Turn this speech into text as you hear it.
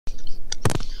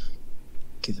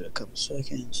Give it a couple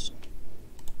seconds.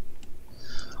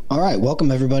 All right,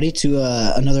 welcome everybody to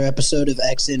another episode of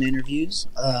XN Interviews.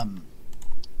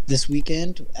 This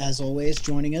weekend, as always,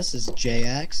 joining us is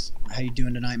JX. How you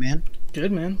doing tonight, man?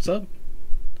 Good, man. What's up?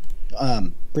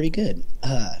 Pretty good.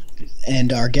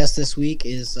 And our guest this week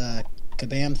is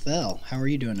Kabam Thel. How are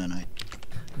you doing tonight?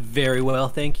 Very well,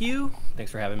 thank you.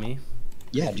 Thanks for having me.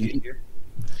 Yeah, dude.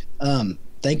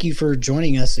 Thank you for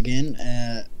joining us again.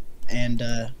 And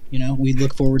we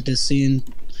look forward to seeing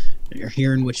or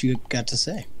hearing what you got to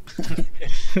say.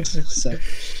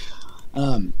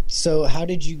 So how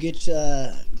did you get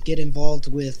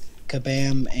involved with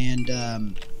Kabam, and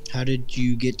how did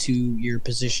you get to your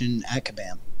position at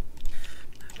Kabam?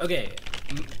 Okay,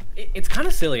 it's kind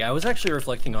of silly. I was actually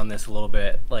reflecting on this a little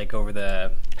bit, like over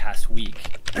the past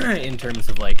week, in terms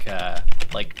of like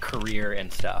career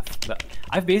and stuff. But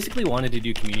I've basically wanted to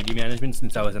do community management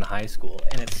since I was in high school,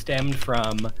 and it stemmed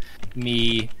from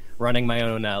me running my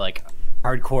own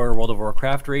hardcore World of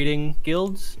Warcraft raiding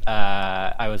guilds.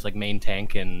 I was like main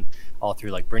tank and all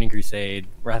through like Burning Crusade,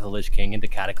 Wrath of the Lich King, into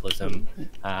Cataclysm,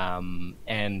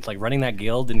 and like running that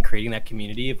guild and creating that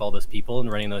community of all those people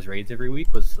and running those raids every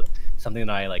week was something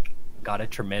that I like got a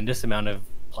tremendous amount of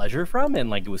pleasure from, and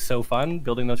like it was so fun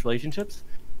building those relationships.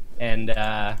 And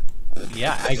yeah,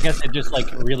 I guess it just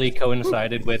like really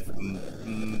coincided with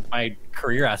my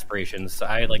career aspirations.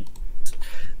 I like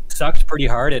sucked pretty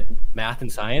hard at math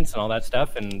and science and all that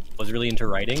stuff, and was really into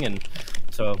writing, and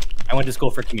so I went to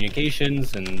school for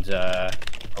communications. And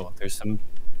there's some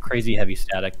crazy heavy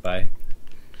static by.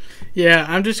 Yeah,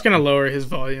 I'm just gonna lower his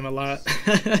volume a lot.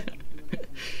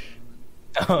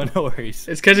 Oh, no worries.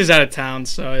 It's because he's out of town,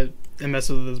 so it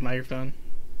messes with his microphone.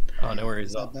 Oh, no worries.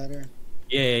 Is that better?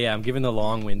 Yeah. I'm giving the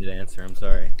long-winded answer. I'm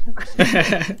sorry.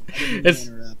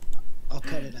 I'll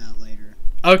cut it out later.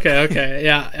 Okay.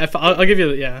 Yeah, I'll give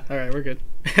you. Yeah. All right, we're good.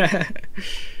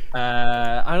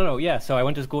 I don't know. Yeah, so I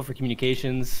went to school for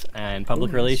communications and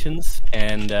public relations,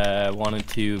 and wanted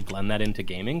to blend that into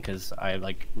gaming because I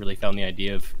like really found the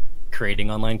idea of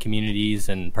creating online communities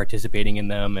and participating in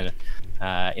them and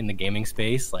in the gaming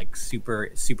space like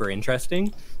super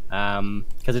interesting,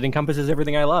 because it encompasses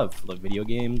everything I love, like video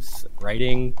games,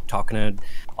 writing, talking to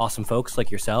awesome folks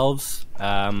like yourselves,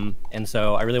 and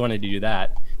so I really wanted to do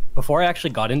that. Before I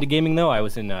actually got into gaming, though, I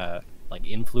was in like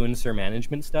influencer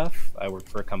management stuff. I worked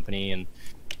for a company and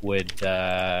would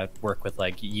work with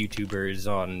like YouTubers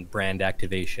on brand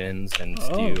activations and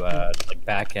do like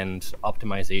back-end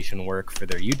optimization work for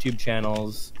their YouTube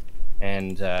channels,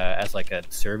 and as like a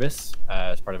service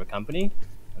as part of a company.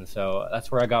 And so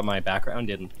that's where I got my background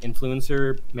in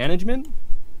influencer management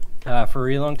for a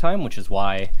really long time, which is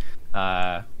why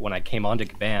when I came onto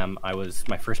Kabam,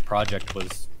 my first project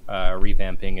was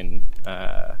revamping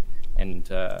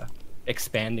and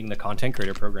expanding the content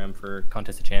creator program for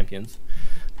Contest of Champions.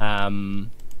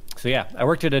 So yeah, I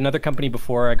worked at another company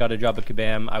before I got a job at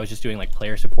Kabam. I was just doing like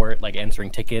player support, like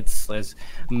answering tickets, as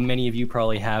many of you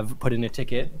probably have put in a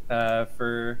ticket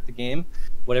for the game,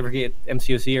 whatever game,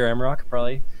 MCOC or MROC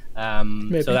probably.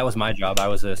 So that was my job. I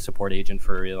was a support agent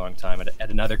for a really long time at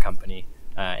another company,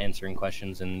 answering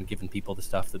questions and giving people the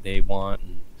stuff that they want.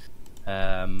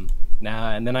 And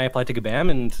then I applied to Kabam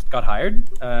and got hired.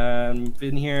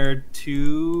 Been here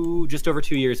just over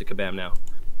 2 years at Kabam now.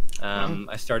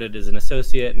 I started as an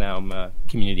associate. Now I'm a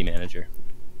community manager.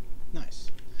 Nice.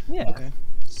 Yeah. Okay.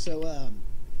 So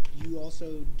you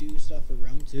also do stuff for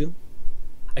Realm too?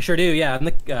 I sure do. Yeah, I'm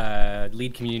the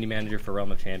lead community manager for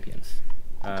Realm of Champions.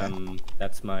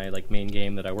 That's my like main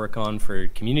game that I work on for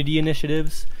community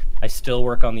initiatives. I still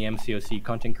work on the MCOC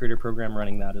content creator program,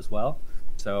 running that as well.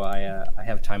 So I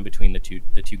have time between the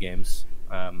two games.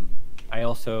 I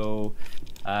also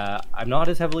I'm not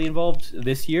as heavily involved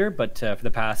this year, but for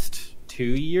the past 2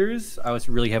 years, I was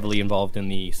really heavily involved in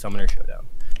the Summoner Showdown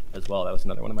as well. That was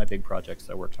another one of my big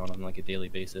projects I worked on like a daily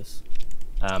basis.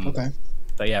 Okay.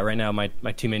 But yeah, right now my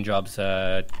two main jobs: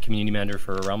 community manager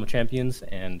for Realm of Champions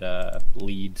and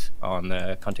lead on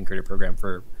the content creator program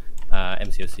for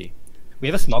MCOC. We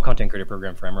have a small content creator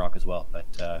program for MROC as well, but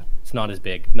it's not as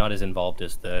big, not as involved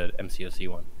as the MCOC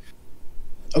one.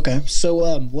 Okay,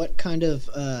 so what kind of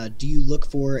do you look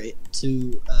for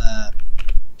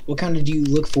what kind of do you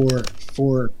look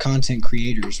for content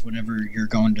creators whenever you're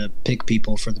going to pick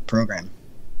people for the program?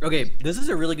 Okay, this is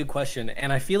a really good question,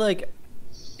 and I feel like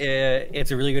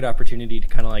it's a really good opportunity to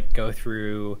kind of like go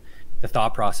through the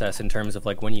thought process in terms of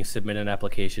like when you submit an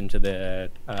application to the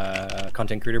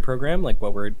content creator program, like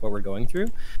what we're going through.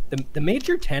 The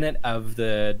major tenet of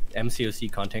the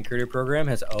MCOC content creator program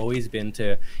has always been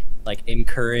to like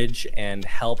encourage and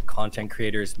help content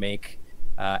creators make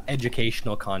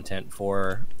educational content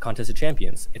for Contest of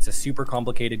Champions. It's a super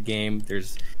complicated game.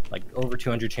 There's like over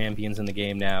 200 champions in the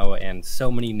game now, and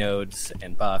so many nodes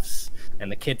and buffs,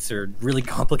 and the kits are really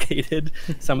complicated,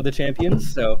 some of the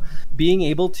champions. So being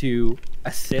able to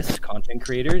assist content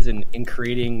creators in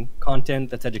creating content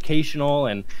that's educational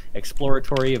and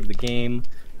exploratory of the game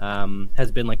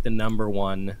has been like the number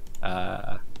one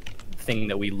thing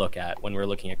that we look at when we're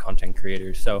looking at content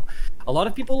creators. So a lot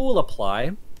of people will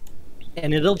apply,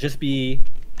 and it'll just be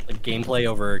like gameplay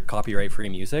over copyright-free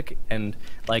music. And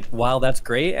like, while that's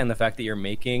great, and the fact that you're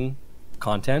making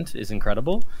content is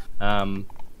incredible,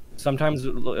 sometimes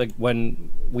like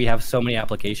when we have so many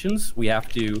applications, we have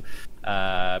to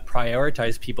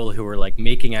prioritize people who are like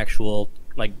making actual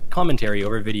like commentary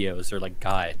over videos or like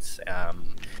guides,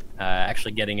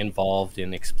 actually getting involved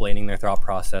in explaining their thought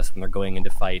process when they're going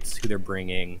into fights, who they're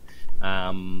bringing,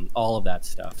 all of that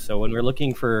stuff. So when we're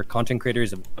looking for content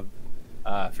creators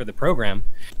for the program,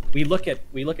 we look at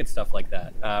stuff like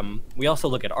that. We also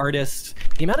look at artists.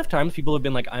 The amount of times people have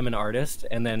been like, I'm an artist,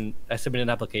 and then I submit an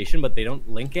application, but they don't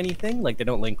link anything. Like, they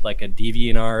don't link like a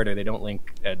DeviantArt, or they don't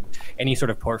link any sort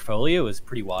of portfolio, is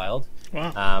pretty wild.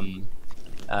 Wow.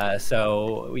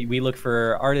 So we look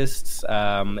for artists,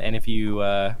 and if you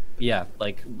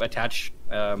like attach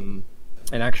an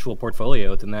actual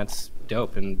portfolio, then that's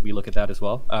dope, and we look at that as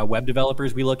well. Web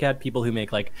developers, we look at people who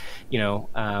make like,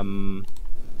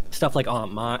 stuff like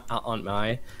Aunt Mai,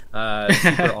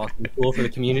 super awesome tool for the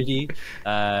community,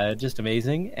 just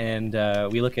amazing. And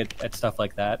we look at stuff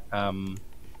like that. Marvel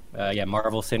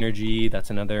Synergy, that's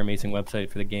another amazing website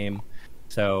for the game.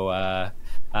 So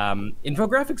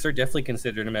infographics are definitely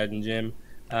considered, Imagine Jim.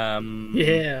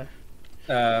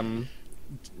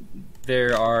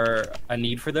 There are a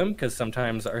need for them because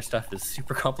sometimes our stuff is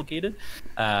super complicated.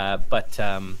 That's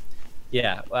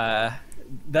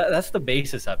the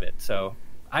basis of it. So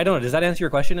I don't know. Does that answer your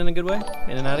question in a good way?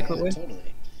 In an adequate way?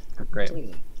 Totally. Great.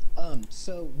 Totally.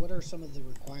 So what are some of the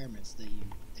requirements that you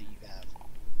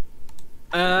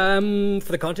have?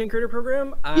 For the content creator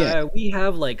program, we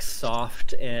have like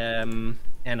soft and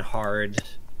hard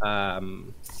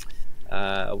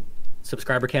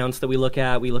subscriber counts that we look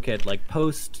at. We look at like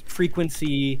post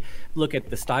frequency, look at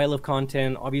the style of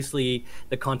content. Obviously,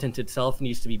 the content itself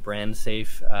needs to be brand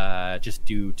safe, just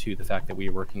due to the fact that we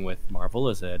are working with Marvel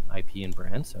as an IP and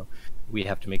brand. So we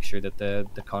have to make sure that the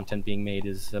content being made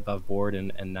is above board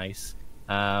and nice.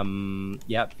 Being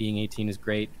 18 is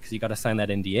great because you got to sign that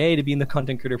NDA to be in the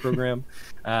content creator program,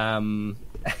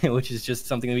 which is just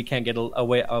something that we can't get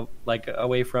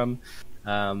away from.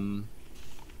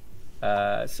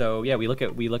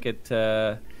 We look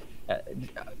at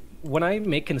when I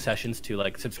make concessions to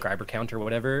like subscriber count or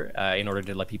whatever, in order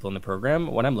to let people in the program,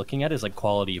 what I'm looking at is like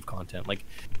quality of content. Like,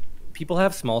 people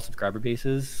have small subscriber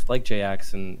bases like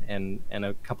JX and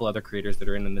a couple other creators that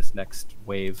are in this next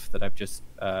wave that I've just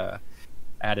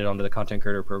added onto the content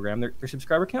creator program. Their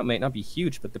subscriber count might not be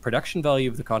huge, but the production value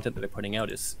of the content that they're putting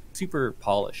out is super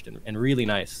polished and really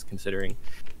nice considering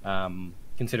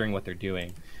what they're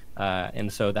doing.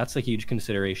 And so that's a huge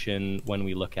consideration when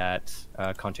we look at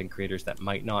content creators that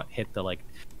might not hit the like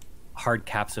hard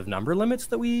caps of number limits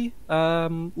that we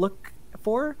look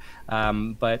for.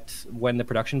 But when the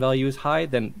production value is high,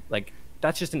 then like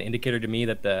that's just an indicator to me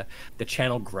that the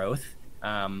channel growth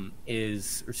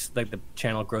is like the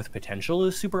channel growth potential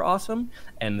is super awesome,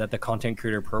 and that the content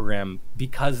creator program,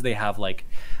 because they have like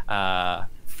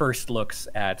first looks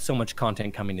at so much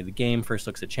content coming to the game, first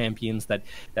looks at champions, that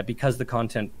because the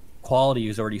content quality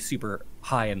is already super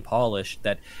high and polished,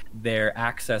 that their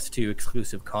access to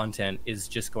exclusive content is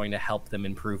just going to help them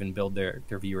improve and build their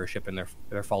viewership and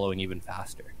their following even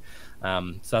faster.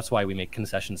 So that's why we make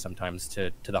concessions sometimes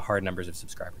to the hard numbers of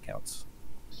subscriber counts.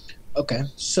 Okay.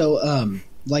 So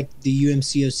like the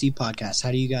UMCOC podcast,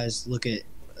 how do you guys look at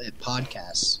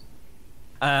podcasts?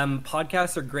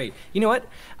 Podcasts are great. You know what?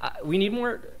 We need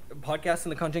more podcasts in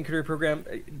the content creator program.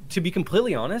 To be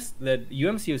completely honest, the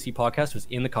UMCOC podcast was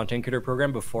in the content creator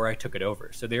program before I took it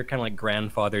over. So they're kind of like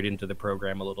grandfathered into the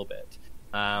program a little bit.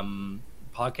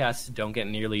 Podcasts don't get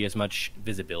nearly as much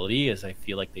visibility as I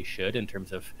feel like they should in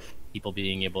terms of people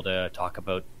being able to talk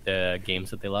about the games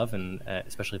that they love, and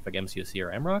especially like MCOC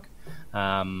or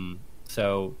MROC.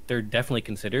 So they're definitely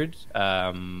considered.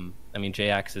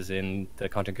 JAX is in the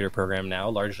content creator program now,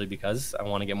 largely because I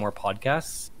want to get more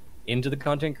podcasts into the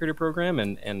content creator program,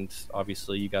 and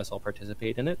obviously you guys all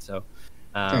participate in it. So,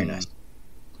 very nice.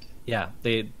 Yeah,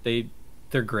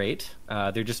 they're great.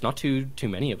 They're just not too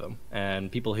many of them,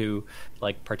 and people who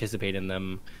like participate in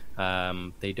them,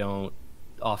 they don't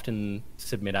often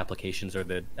submit applications, or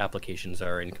the applications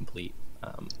are incomplete.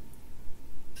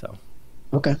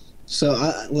 Okay. So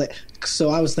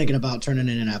I was thinking about turning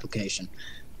in an application.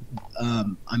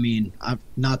 I mean,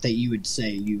 not that you would say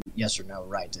you yes or no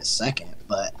right this second,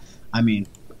 but I mean,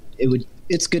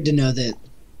 it's good to know that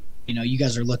you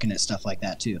guys are looking at stuff like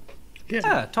that too.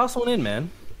 Yeah, toss one in, man.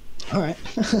 All right.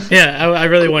 Yeah, I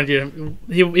really wanted you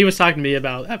to. He was talking to me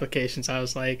about applications. I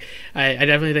was like, I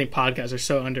definitely think podcasts are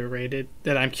so underrated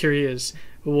that I'm curious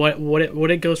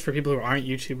what it goes for people who aren't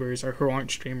YouTubers or who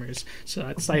aren't streamers. So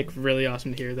it's like really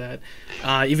awesome to hear that.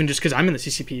 Even just because I'm in the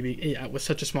CCP with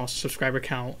such a small subscriber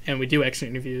count, and we do exit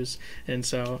interviews, and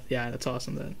so yeah, that's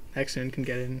awesome that Exon can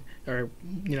get in, or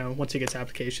once he gets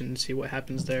applications, see what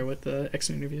happens there with the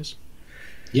exit interviews.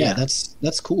 Yeah,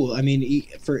 that's cool. I mean,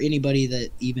 for anybody that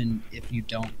even if you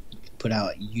don't put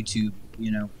out YouTube,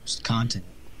 content,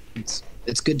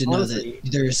 it's good to know that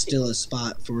there is still a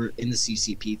spot in the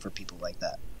CCP for people like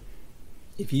that.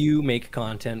 If you make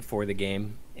content for the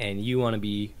game and you want to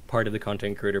be part of the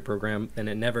content creator program, then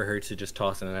it never hurts to just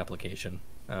toss in an application.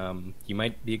 You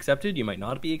might be accepted, you might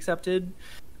not be accepted.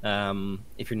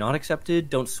 If you're not accepted,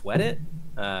 don't sweat it.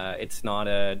 It's not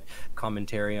a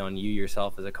commentary on you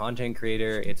yourself as a content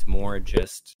creator. It's more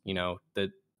just,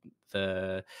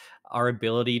 our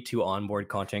ability to onboard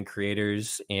content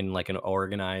creators in like an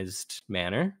organized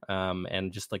manner,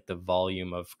 and just like the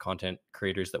volume of content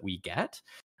creators that we get,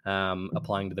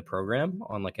 applying to the program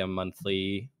on like a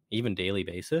monthly, even daily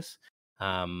basis.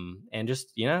 And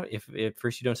just, if at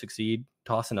first you don't succeed,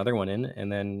 toss another one in,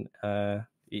 and then,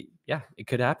 it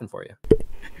could happen for you.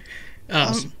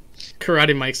 Awesome.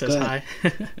 Karate Mike says hi.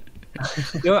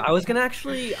 I was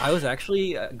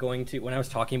actually going to, when I was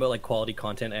talking about like quality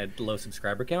content at low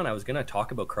subscriber count, I was going to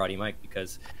talk about Karate Mike,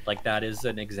 because like that is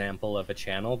an example of a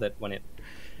channel that when it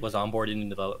was onboarded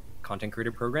into the content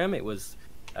creator program, it was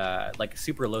like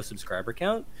super low subscriber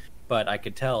count. But I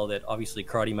could tell that obviously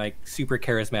Karate Mike, super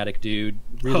charismatic dude,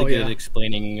 really good at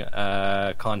explaining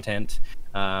content,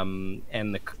 and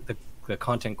the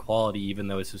content quality, even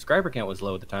though his subscriber count was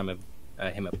low at the time of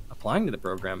him applying to the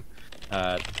program,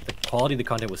 the quality of the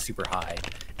content was super high.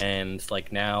 And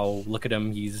like now, look at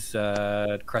him, he's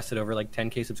crested over like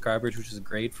 10K subscribers, which is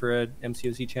great for a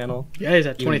MCOC channel. Yeah, he's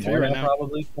at 23 right now.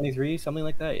 Probably 23, something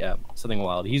like that. Yeah, something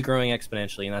wild. He's growing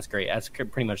exponentially, and that's great. That's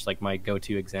pretty much like my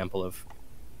go-to example of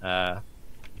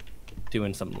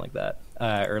doing something like that,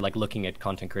 or like looking at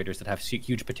content creators that have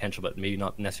huge potential, but maybe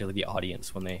not necessarily the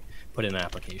audience when they put in an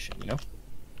application.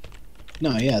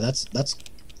 No, yeah, that's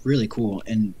really cool,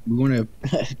 and we want to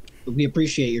we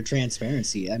appreciate your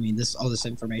transparency. I mean, all this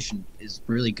information is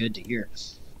really good to hear.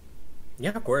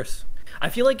 Yeah, of course. I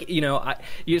feel like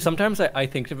sometimes I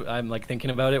think I'm like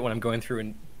thinking about it when I'm going through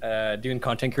and doing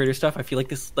content creator stuff. I feel like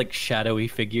this like shadowy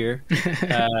figure,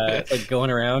 like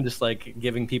going around just like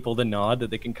giving people the nod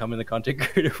that they can come in the content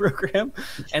creator program.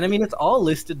 And I mean, it's all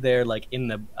listed there like in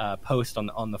the post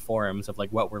on the forums of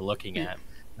like what we're looking at.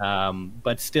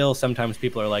 But still, sometimes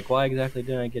people are like, "Why exactly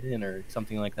didn't I get in?" or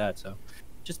something like that. So,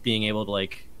 just being able to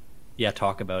like,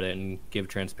 talk about it and give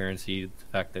transparency, the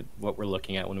fact that what we're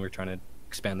looking at when we're trying to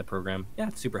expand the program,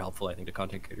 it's super helpful, I think, to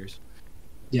content creators.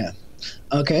 Yeah.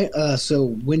 Okay. So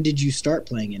when did you start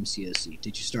playing MCOC?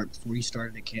 Did you start before you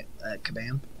started at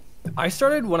Kabam? I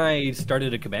started when I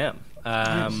started at Kabam.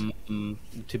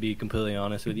 To be completely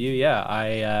honest with you,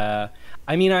 I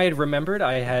mean, I had remembered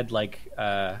I had like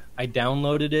I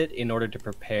downloaded it in order to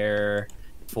prepare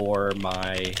for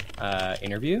my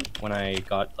interview when I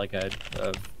got like a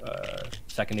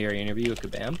secondary interview at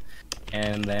Kabam,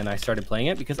 and then I started playing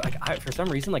it because I for some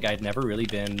reason like I'd never really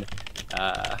been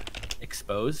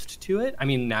exposed to it. I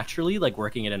mean, naturally, like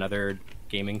working at another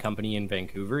gaming company in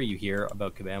Vancouver, you hear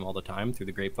about Kabam all the time through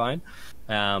the grapevine,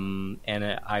 and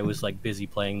I was like busy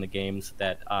playing the games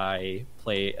that I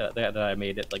play that I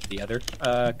made at like the other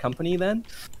company then,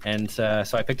 and so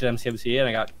I picked up MCOC and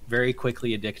I got very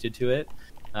quickly addicted to it,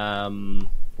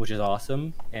 which is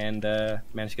awesome, and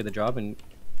managed to get the job and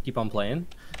keep on playing.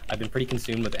 I've been pretty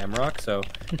consumed with MRock, so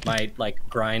my like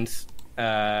grinds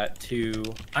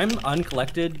I'm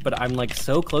uncollected, but I'm like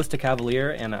so close to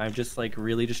Cavalier, and I'm just like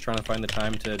really just trying to find the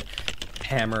time to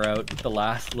hammer out the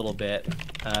last little bit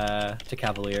to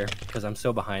Cavalier, because I'm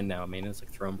so behind now. I mean, it's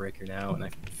like Thronebreaker now, and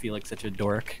I feel like such a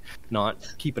dork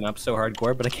not keeping up so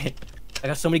hardcore, but I can't. I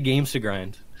got so many games to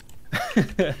grind.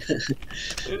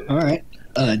 All right,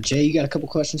 Jay, you got a couple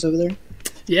questions over there?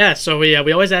 Yeah, so we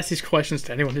always ask these questions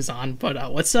to anyone who's on,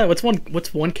 but what's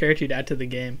one character you'd add to the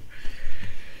game?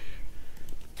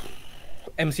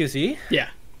 MCOC? Yeah.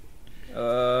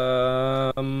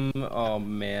 Oh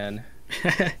man,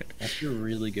 that's a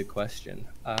really good question.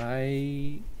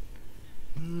 Let's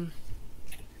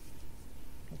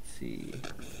see.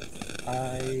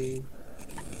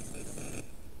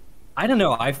 I don't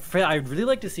know. I really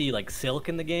like to see like Silk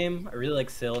in the game. I really like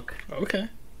Silk. Okay.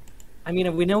 I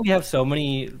mean, we know we have so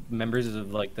many members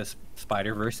of like the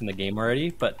Spider-Verse in the game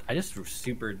already, but I just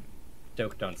super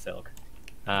stoked on Silk.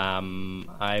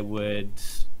 I would,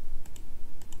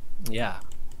 yeah,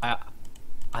 I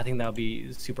think that would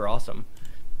be super awesome.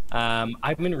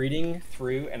 I've been reading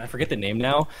through, and I forget the name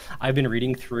now. I've been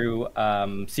reading through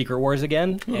Secret Wars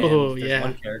again. And Oh, there's yeah.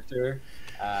 one character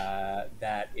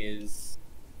that is.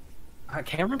 I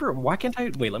can't remember. Why can't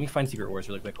I? Wait, let me find Secret Wars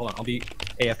really quick. Hold on. I'll be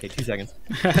AFK 2 seconds.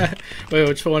 Wait,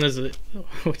 which one is it?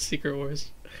 Which Secret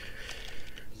Wars?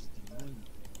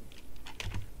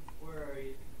 Where are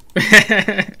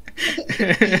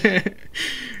you?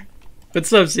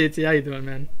 What's up, CT? How you doing,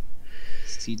 man?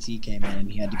 CT came in and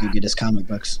he had to go get his comic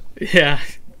books. Yeah.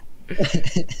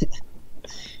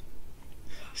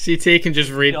 CT can just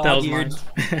read Bell's Dog-eared mind.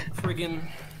 Friggin'.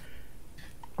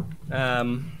 Oh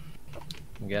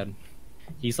my God.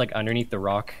 He's like underneath the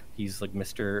rock. He's like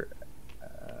Mr.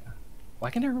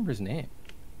 Why can't I remember his name?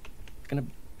 It's gonna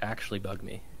actually bug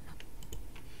me.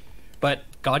 But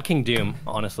God King Doom,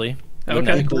 honestly. Wouldn't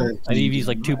that Okay. be cool? I think he's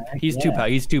like he's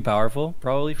too powerful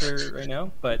probably for right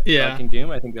now. But Yeah. God King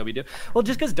Doom, I think that'll be dope. Well,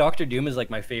 just because Doctor Doom is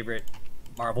like my favorite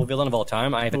Marvel villain of all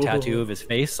time, I have a Ooh. tattoo of his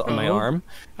face on my Oh. arm.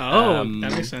 Oh,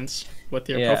 that makes sense. With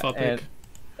your profile pic.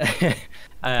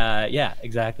 Yeah,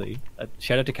 exactly.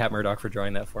 Shout out to Cat Murdoch for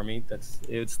drawing that for me.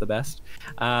 It's the best.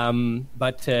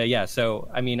 Yeah, so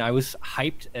I mean, I was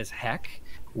hyped as heck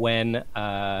when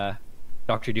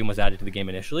Doctor Doom was added to the game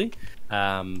initially,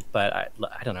 but I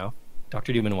don't know,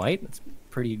 Doctor Doom in white. It's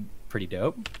pretty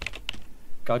dope.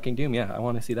 God King Doom, yeah, I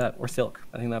want to see that, or Silk.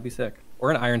 I think that'd be sick, or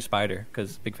an Iron Spider,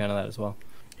 because big fan of that as well.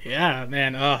 Yeah,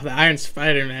 man. Oh, the Iron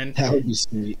Spider, man. That would be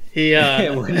sweet. He I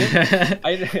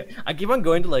keep on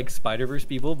going to like Spider-Verse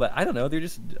people, but I don't know, they're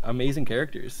just amazing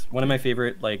characters. One of my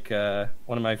favorite my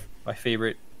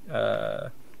favorite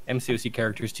MCOC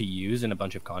characters to use in a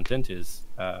bunch of content is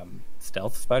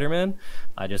Stealth Spider-Man.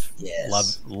 I just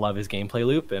Yes. love his gameplay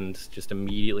loop, and just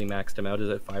immediately maxed him out as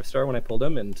a 5-star when I pulled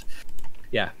him. And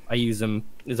yeah, I use him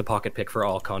as a pocket pick for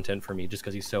all content for me, just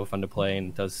because he's so fun to play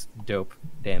and does dope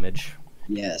damage.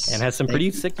 Yes. And has some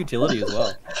pretty sick utility as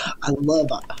well. I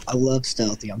love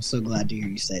Stealthy. I'm so glad to hear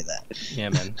you say that. Yeah,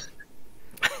 man.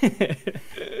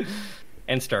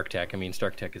 And Stark Tech. I mean,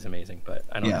 Stark Tech is amazing, but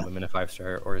I don't have him in a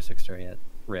 5-star or a 6-star yet.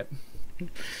 Rip.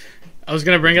 I was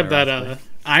gonna bring up that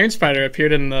Iron Spider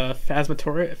appeared in the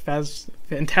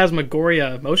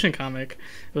Phantasmagoria motion comic.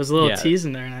 It was a little tease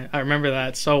in there, and I remember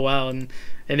that so well. And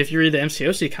if you read the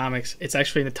MCOC comics, it's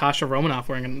actually Natasha Romanoff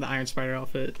wearing the Iron Spider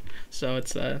outfit. So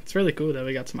it's really cool that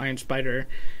we got some Iron Spider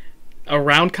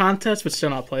around contest, but still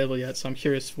not playable yet. So I'm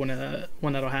curious when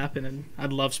that'll happen. And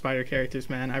I'd love Spider characters,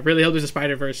 man. I really hope there's a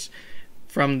Spider-Verse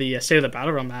from the State of the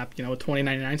Battle Realm map. With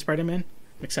 2099 Spider-Man.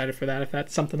 I'm excited for that. If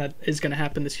that's something that is going to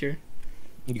happen this year.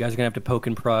 You guys are gonna have to poke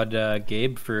and prod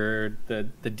Gabe for the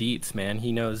deets, man.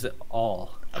 He knows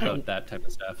all about that type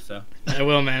of stuff. So I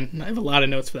will, man. I have a lot of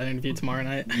notes for that interview tomorrow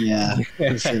night. Yeah,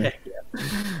 for sure.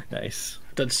 Nice.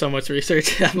 I've done so much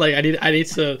research. I'm like, I need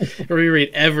to reread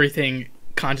everything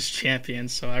Contest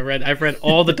Champions. So I've read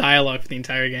all the dialogue for the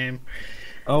entire game.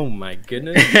 Oh my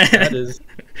goodness, that is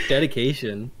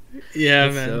dedication. Yeah,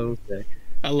 That's man. so sick.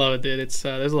 I love it, dude. It's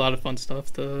there's a lot of fun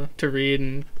stuff to read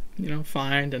and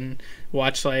find and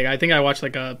watch. Like I think I watched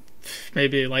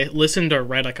maybe listened or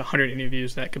read 100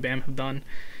 interviews that Kabam have done,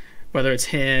 whether it's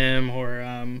him or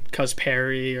Cuz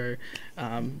Perry or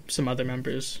some other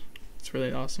members. It's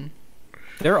really awesome.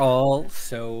 They're all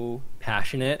so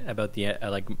passionate about the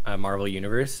Marvel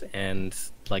universe, and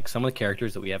some of the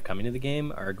characters that we have coming to the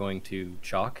game are going to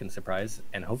shock and surprise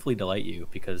and hopefully delight you,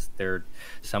 because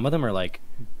some of them are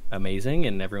amazing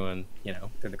and everyone,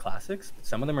 they're the classics, but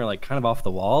some of them are kind of off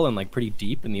the wall and pretty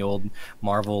deep in the old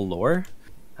Marvel lore.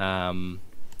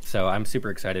 So I'm super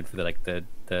excited for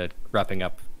the wrapping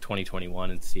up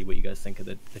 2021 and see what you guys think of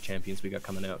the champions we got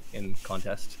coming out in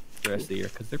contest the rest of the year,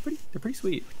 because they're pretty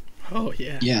sweet. Oh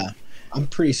yeah. Yeah, I'm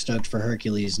pretty stoked for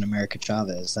Hercules and America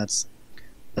Chavez. That's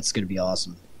going to be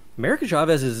awesome. America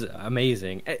Chavez is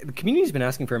amazing. The community's been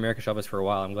asking for America Chavez for a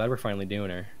while. I'm glad we're finally doing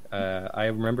her. I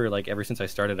remember ever since I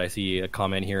started, I see a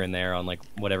comment here and there on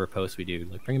whatever post we do,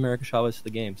 bring America Chavez to the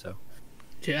game. So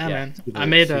yeah, man. Super, I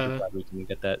made glad we can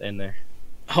get that in there.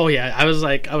 Oh yeah, I was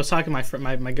talking to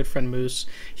my good friend Moose.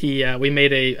 We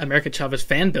made a America Chavez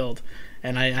fan build,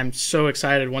 and I'm so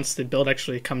excited once the build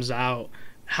actually comes out,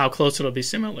 how close it'll be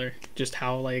similar. Just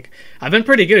how I've been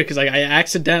pretty good, because I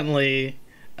accidentally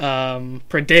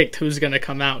predict who's gonna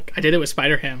come out. I did it with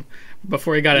Spider-Ham,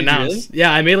 before he got Did you announced. really?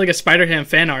 Yeah, I made like a Spider-Ham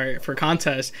fan art for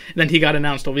contest, and then he got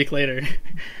announced a week later.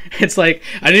 It's like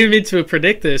I didn't even need to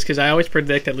predict this because I always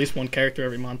predict at least one character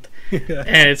every month,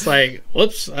 and it's like,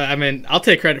 whoops. I mean, I'll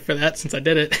take credit for that since I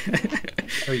did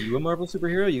it. Are you a Marvel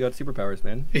superhero? You got superpowers,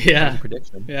 man. Yeah.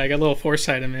 Prediction. Yeah, I got a little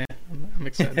foresight in me. I'm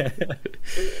excited.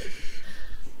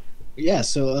 Yeah.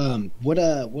 So, what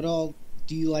all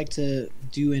do you like to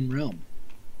do in Realm?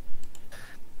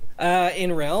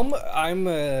 In Realm, I'm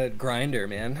a grinder,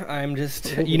 man. I'm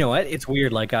just, you know what? It's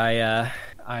weird. Like I've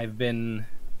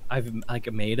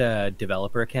like made a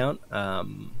developer account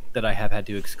that I have had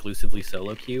to exclusively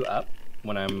solo queue up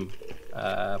when I'm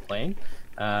playing,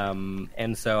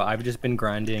 and so I've just been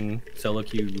grinding solo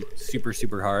queue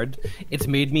super hard. It's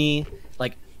made me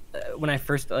like when I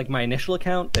first like my initial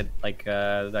account that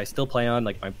that I still play on,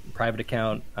 like my private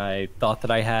account. I thought that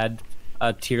I had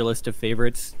a tier list of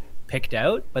favorites picked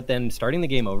out, but then starting the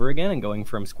game over again and going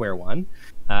from square one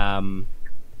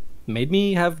made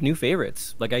me have new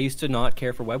favorites. Like I used to not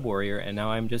care for Web Warrior, and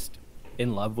now I'm just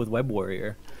in love with Web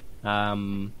Warrior.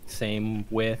 Same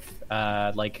with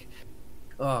like,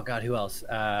 oh god, who else?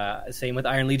 Same with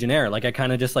Iron Legionnaire. Like I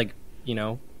kind of just like, you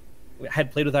know, had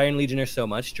played with Iron Legionnaire so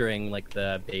much during like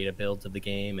the beta builds of the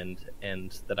game,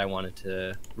 and that I wanted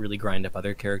to really grind up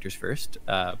other characters first.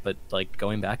 But like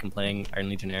going back and playing Iron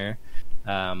Legionnaire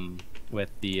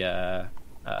with the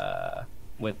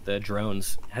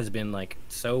drones has been like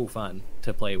so fun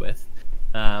to play with.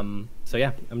 So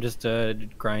yeah, I'm just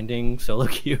grinding solo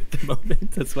queue at the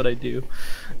moment. That's what I do.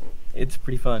 It's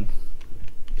pretty fun.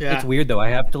 Yeah. It's weird though. I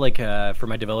have to like for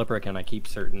my developer account, I keep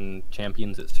certain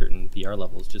champions at certain VR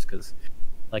levels just because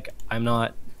like I'm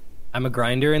a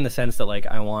grinder in the sense that like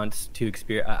I want to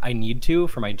I need to,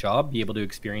 for my job, be able to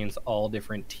experience all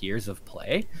different tiers of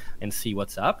play and see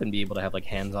what's up and be able to have like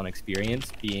hands-on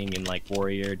experience being in like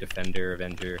Warrior, Defender,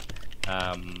 Avenger,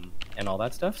 and all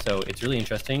that stuff. So it's really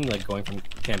interesting, like going from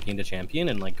champion to champion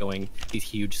and like going these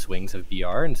huge swings of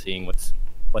VR and seeing what's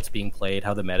being played,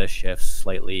 how the meta shifts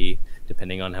slightly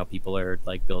depending on how people are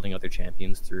like building out their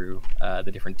champions through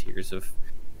the different tiers of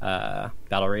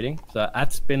battle rating. So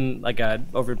that's been like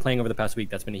over the past week.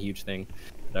 That's been a huge thing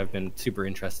that I've been super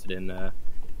interested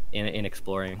in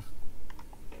exploring.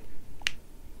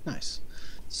 Nice.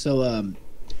 So,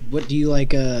 what do you like?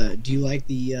 Do you like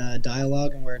the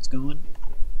dialogue and where it's going?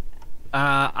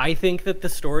 I think that the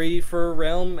story for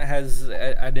Realm has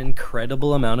an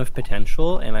incredible amount of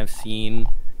potential, and I've seen,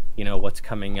 you know, what's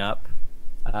coming up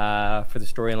for the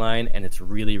storyline, and it's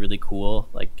really, really cool.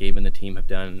 Like Gabe and the team have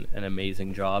done an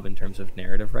amazing job in terms of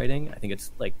narrative writing. I think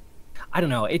it's like, I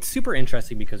don't know, it's super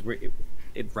interesting because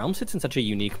Realm sits in such a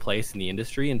unique place in the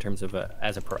industry in terms of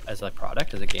as a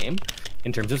product, as a game,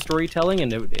 in terms of storytelling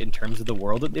and in terms of the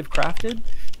world that they've crafted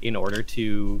in order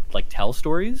to like tell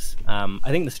stories. I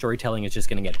think the storytelling is just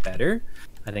going to get better.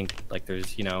 I think like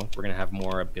there's, you know, we're going to have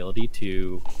more ability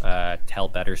to tell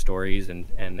better stories and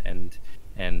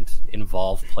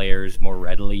involve players more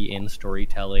readily in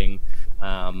storytelling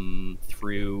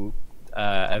through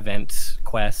event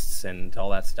quests and all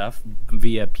that stuff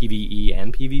via PvE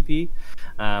and PvP,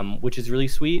 which is really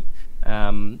sweet.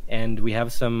 And we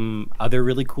have some other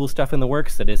really cool stuff in the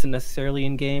works that isn't necessarily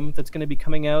in game that's going to be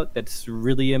coming out. That's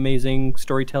really amazing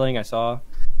storytelling. I saw.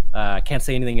 Can't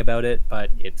say anything about it, but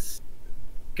it's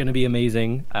going to be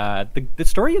amazing. The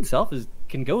story itself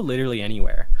can go literally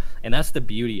anywhere, and that's the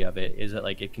beauty of it. Is that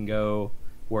like it can go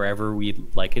wherever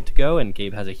we'd like it to go, and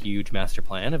Gabe has a huge master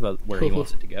plan about where he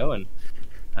wants it to go, and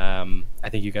I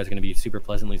think you guys are going to be super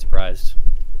pleasantly surprised.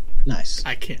 Nice.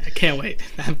 I can't wait.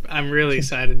 I'm really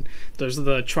excited. There's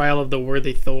the trial of the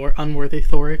unworthy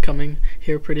Thor coming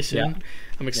here pretty soon. Yeah.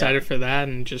 I'm excited for that,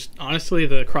 and just honestly,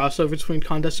 the crossover between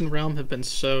Contest and Realm have been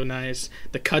so nice.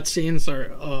 The cutscenes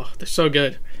they're so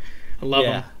good. I love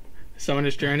them.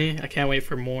 Summoner's Journey. I can't wait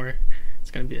for more.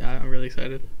 It's gonna be. I'm really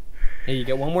excited. Hey, you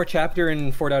get one more chapter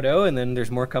in 4.0, and then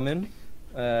there's more coming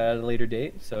at a later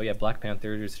date. So yeah, Black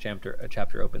Panther's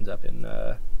chapter opens up in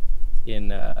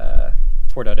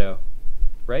 4.0,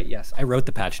 right? Yes, I wrote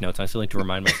the patch notes. I still need to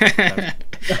remind myself.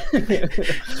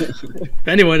 If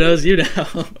anyone knows, you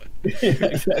know.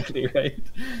 Exactly right.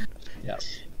 Yeah.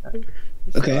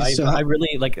 Okay, so I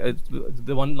really like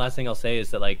the one last thing I'll say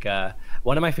is that like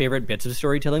one of my favorite bits of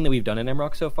storytelling that we've done in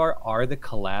MROC so far are the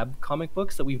collab comic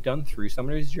books that we've done through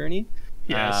Summoner's Journey.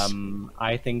 Yes.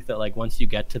 I think that like once you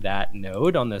get to that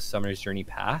node on the Summoner's Journey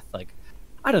path, like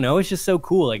I don't know, it's just so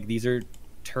cool. Like these are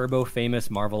turbo famous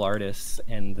Marvel artists,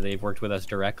 and they've worked with us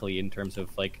directly in terms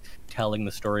of like telling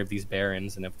the story of these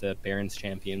barons and of the barons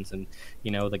champions, and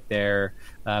you know like their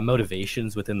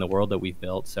motivations within the world that we've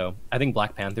built. So I think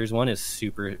Black Panther's one is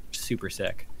super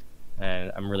sick.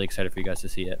 and I'm really excited for you guys to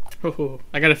see it. Oh,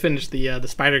 I gotta finish the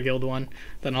Spider Guild one,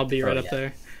 then I'll be right up yeah.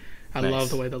 there. I Nice. love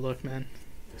the way they look, man.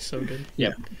 So good.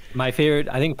 Yep. My favorite,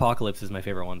 I think Apocalypse is my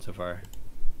favorite one so far.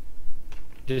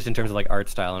 Just in terms of like art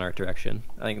style and art direction,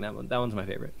 I think that one's my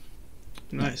favorite.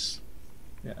 Nice.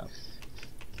 Yeah.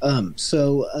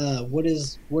 So what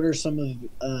are some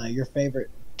of your favorite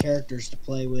characters to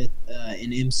play with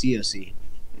in MCOC?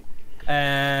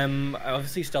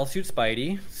 Obviously Stealth Suit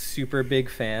Spidey, super big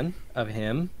fan of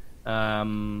him. I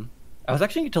was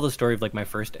actually gonna tell the story of like my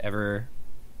first ever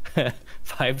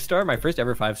 5-star. My first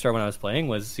ever 5-star when I was playing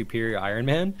was Superior Iron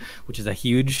Man, which is a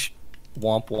huge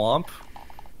womp womp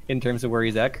in terms of where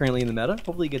he's at currently in the meta.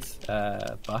 Hopefully he gets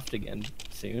buffed again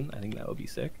soon. I think that would be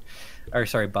sick. Or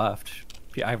sorry, buffed.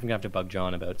 I'm gonna have to bug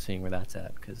John about seeing where that's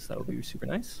at because that would be super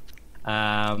nice.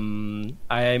 I'm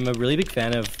a really big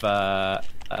fan of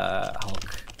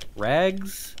Hulk.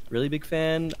 Rags, really big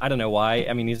fan. I don't know why.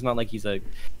 I mean, he's not like he's a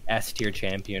S tier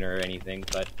champion or anything,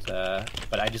 but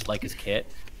I just like his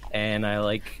kit, and I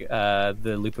like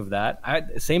the loop of that.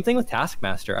 Same thing with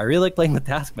Taskmaster. I really like playing with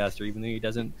Taskmaster, even though he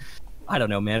doesn't. I don't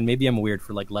know, man. Maybe I'm weird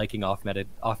for like liking off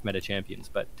meta champions,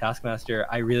 but Taskmaster,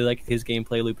 I really like his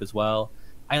gameplay loop as well.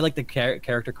 I like the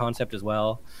character concept as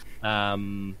well.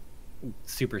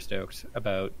 Super stoked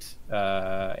about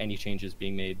any changes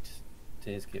being made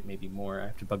to his kit, maybe more. I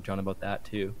have to bug John about that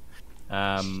too.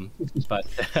 But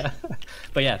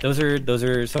but yeah, those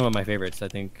are some of my favorites. I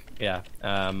think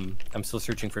I'm still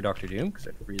searching for Doctor Doom because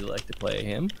I'd really like to play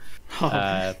him.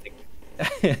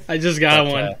 I just got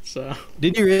one. So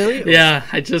did you really? Yeah,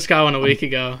 I just got one a week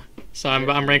ago. So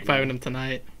I'm rank 5 in him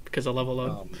tonight because I level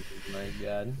up. Oh my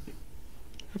god.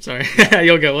 I'm sorry.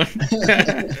 You'll get one.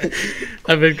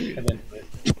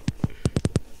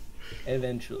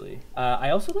 Eventually.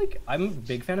 I'm a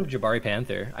big fan of Jabari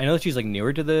Panther. I know that she's like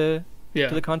newer to the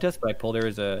contest, but I pulled her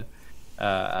as a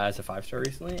 5-star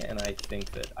recently, and I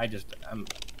think that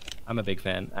I'm a big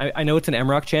fan. I know it's an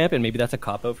MROC champ, and maybe that's a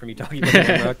cop-out for me talking about an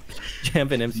MROC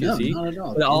champ in MCC. No, not at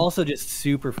all. But also just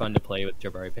super fun to play with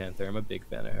Jabari Panther. I'm a big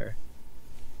fan of her.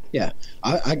 Yeah,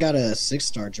 I got a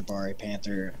 6-star Jabari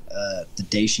Panther the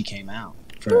day she came out.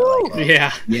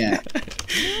 Yeah. Dude,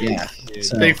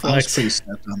 So big I was flex. pretty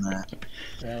stoked on that.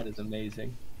 That is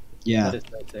amazing. Yeah. That is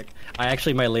so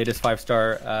sick. My latest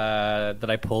 5-star that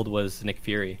I pulled was Nick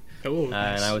Fury. Oh,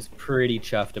 And I was pretty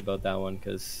chuffed about that one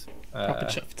because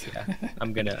chuffed. yeah,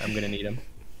 I'm gonna need him.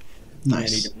 I need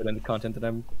Nice. to put in the content that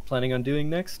I'm planning on doing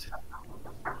next.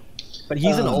 But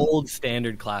he's an old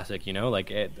standard classic, you know.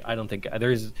 Like I don't think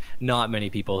there's not many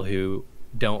people who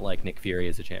don't like Nick Fury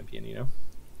as a champion, you know.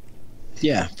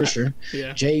 Yeah, for sure.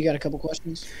 Yeah. Jay, you got a couple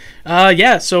questions?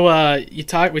 Yeah. So we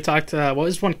talked. What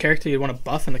was one character you'd want to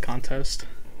buff in the contest?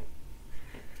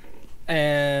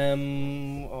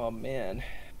 Oh man.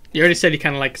 You already said you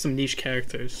kind of like some niche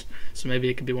characters, so maybe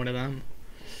it could be one of them.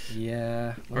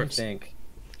 Yeah. Or I think.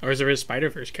 Or is there a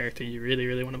Spider-Verse character you really,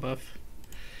 really want to buff?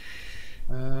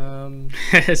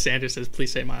 Sandra says,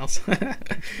 "Please say Miles."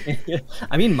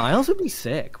 I mean, Miles would be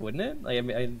sick, wouldn't it? Like, I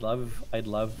mean, I'd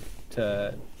love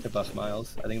to buff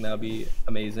Miles. I think that would be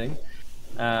amazing.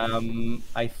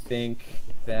 I think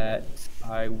that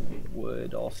I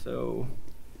would also.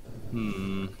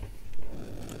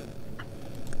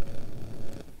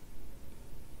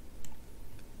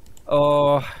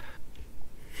 Oh.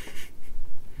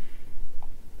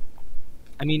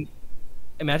 I mean,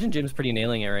 imagine Jim's pretty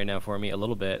nailing it right now for me a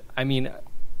little bit. I mean,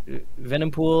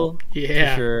 Venompool,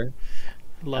 Yeah. for sure.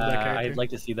 Love that character. I'd like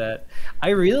to see that. I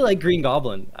really like Green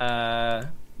Goblin,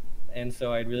 and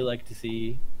so I'd really like to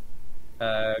see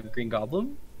Green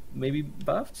Goblin maybe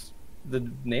buffed. The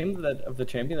name of the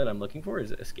champion that I'm looking for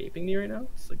is escaping me right now.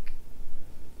 It's like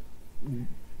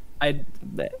can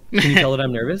you tell that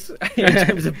I'm nervous in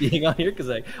terms of being on here because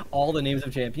like all the names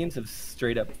of champions have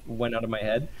straight up went out of my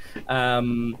head.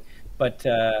 But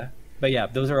yeah,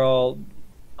 those are all.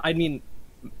 I mean,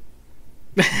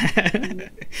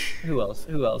 who else?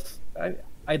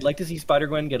 I'd like to see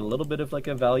Spider-Gwen get a little bit of like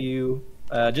a value,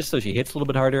 just so she hits a little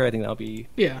bit harder. I think that'll be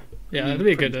yeah, that'd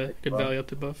be a good Pretty good well. value up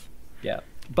to buff. yeah.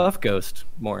 Buff Ghost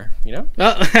more, you know.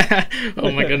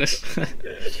 Oh my goodness,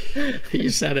 you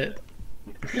said it.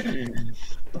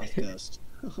 Buff Ghost.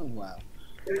 Oh, wow.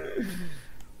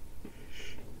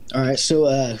 All right, so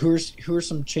who are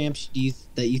some champs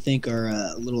that you think are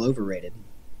a little overrated?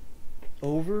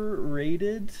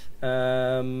 Overrated.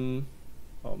 Oh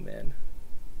man.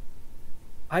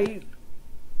 I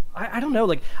don't know.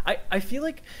 Like I feel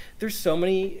like there's so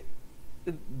many.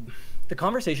 The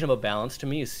conversation about balance to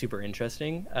me is super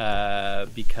interesting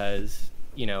because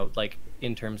you know, like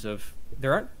in terms of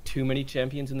there aren't too many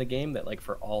champions in the game that like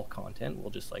for all content will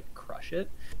just like crush it.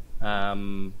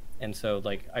 And so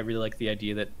like I really like the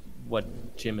idea that what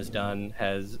John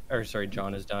has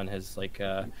done has like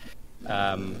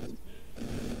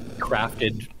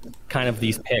crafted kind of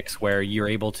these picks where you're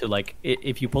able to like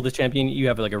if you pull this champion, you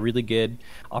have like a really good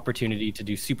opportunity to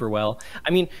do super well.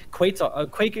 I mean, Quake.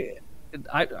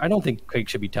 I don't think Quake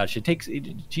should be touched.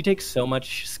 She takes so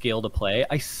much skill to play.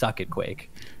 I suck at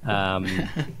Quake,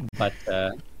 but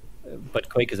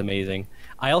Quake is amazing.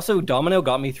 I also Domino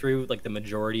got me through like the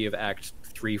majority of Act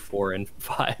 3, 4, and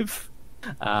 5.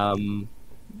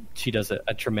 She does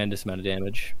a tremendous amount of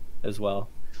damage as well,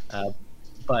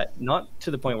 but not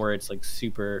to the point where it's like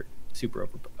super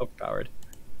overpowered.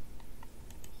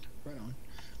 Right on.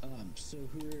 So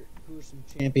who are some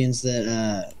champions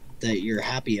that you're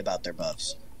happy about their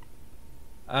buffs?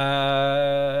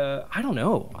 I don't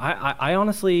know. I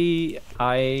honestly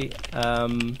I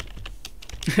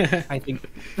think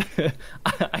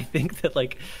I think that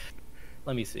like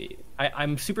let me see.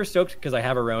 I'm super stoked because I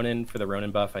have a Ronin for the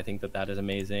Ronin buff. I think that is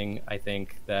amazing. I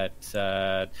think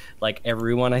that like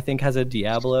everyone I think has a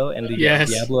Diablo, and the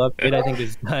Diablo upgrade I think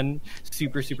is done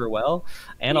super well.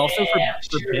 And also for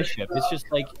Bishop, it's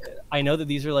just like I know that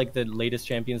these are like the latest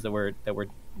champions that were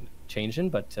changing,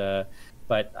 but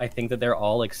I think that they're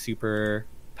all like super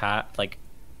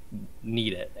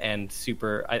need it and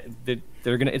super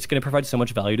it's gonna provide so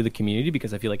much value to the community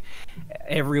because I feel like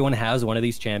everyone has one of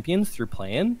these champions through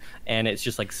playing, and it's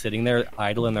just like sitting there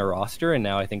idle in their roster, and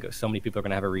now I think so many people are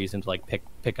gonna have a reason to like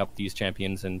pick up these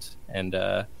champions and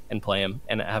play them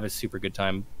and have a super good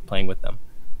time playing with them.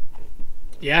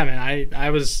 Yeah, man, I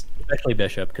was especially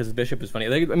Bishop, because Bishop is funny.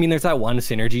 I mean, there's that one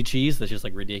synergy cheese that's just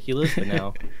like ridiculous, but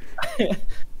now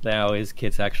now his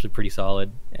kit's actually pretty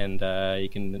solid, and you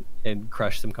can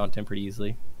crush some content pretty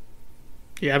easily.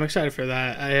 Yeah, I'm excited for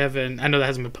that. I know that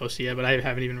hasn't been posted yet, but I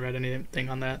haven't even read anything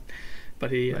on that.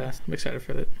 But nice. I'm excited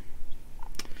for that,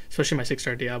 especially my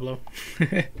 6-star Diablo.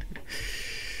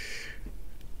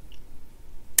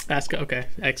 Okay,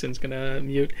 Exon's gonna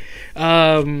mute.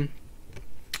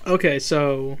 Okay,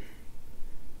 so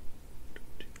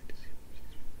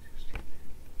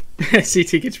CT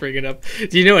keeps bringing it up.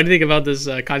 Do you know anything about this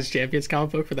Contest Champions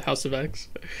comic book for the House of X?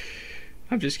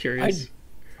 I'm just curious.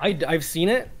 I've seen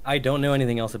it. I don't know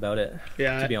anything else about it.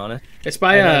 Yeah, to be honest, it's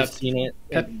by I've seen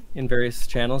it in various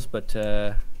channels, but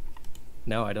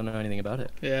no, I don't know anything about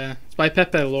it. Yeah, it's by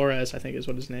Pepe Lores, I think is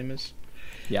what his name is.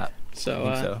 Yeah.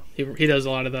 So, he does a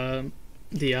lot of the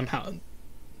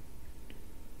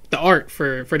art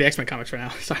for the X-Men comics right now.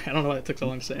 Sorry, I don't know why it took so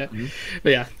long to say it. Mm-hmm.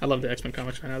 But yeah, I love the X-Men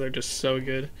comics right now. They're just so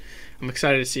good. I'm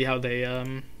excited to see how they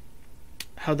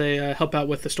help out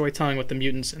with the storytelling with the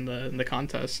mutants in the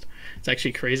contest. It's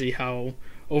actually crazy how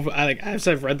as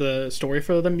I've read the story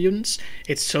for the mutants,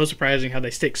 it's so surprising how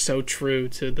they stick so true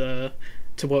to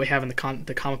what we have in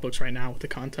the comic books right now with the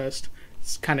contest.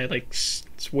 It's kind of like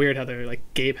it's weird how they're like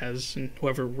Gabe has and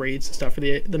whoever raids the stuff for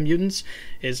the mutants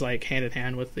is like hand in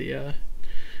hand with the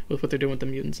with what they're doing with the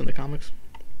mutants in the comics.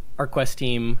 Our quest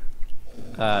team,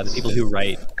 the people who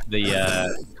write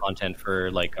the content for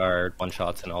like our one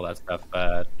shots and all that stuff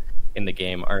in the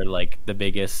game are like the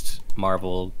biggest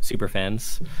Marvel super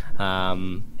fans,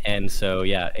 and so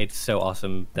yeah, it's so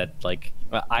awesome that like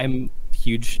I'm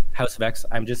huge House of X.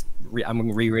 I'm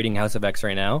rereading House of X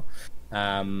right now,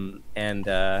 and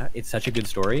it's such a good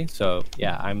story. So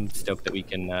yeah, I'm stoked that we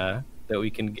can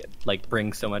get, like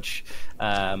bring so much.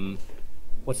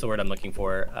 What's the word I'm looking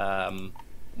for?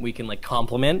 We can like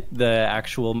complement the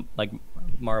actual like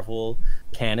Marvel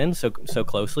canon so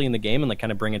closely in the game and like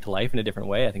kind of bring it to life in a different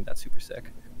way. I think that's super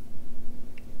sick.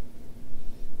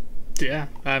 Yeah,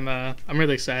 I'm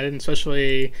really excited, and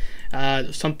especially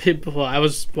some people. I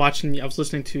was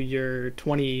listening to your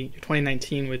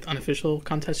 2019 with Unofficial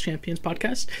Contest Champions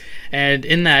podcast, and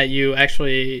in that you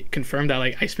actually confirmed that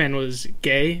like Iceman was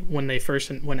gay when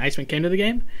Iceman came to the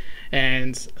game.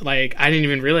 And like I didn't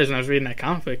even realize when I was reading that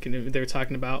comic book, and they were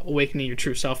talking about awakening your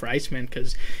true self for Iceman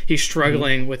because he's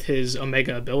struggling with his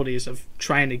Omega abilities of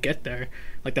trying to get there.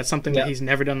 Like that's something that he's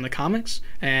never done in the comics,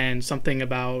 and something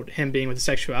about him being with his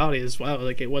sexuality as well.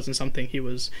 Like it wasn't something he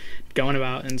was going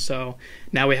about, and so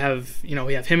now we have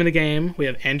him in the game, we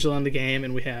have Angela in the game,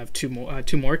 and we have two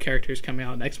more characters coming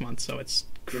out next month. So it's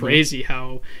crazy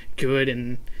how good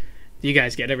and you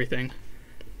guys get everything.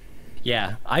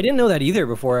 Yeah, I didn't know that either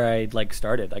before I like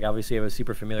started. Like obviously I was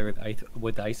super familiar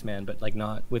with Iceman, but like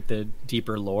not with the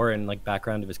deeper lore and like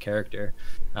background of his character.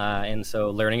 And so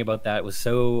learning about that was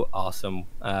so awesome.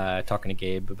 Talking to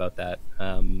Gabe about that,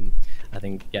 I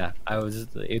think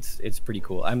it's pretty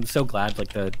cool. I'm so glad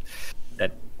like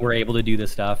that we're able to do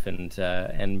this stuff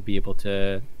and be able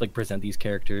to like present these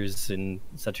characters in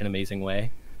such an amazing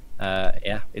way.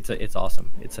 Yeah, it's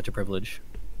awesome. It's such a privilege.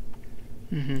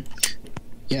 Mm-hmm.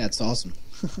 Yeah, it's awesome.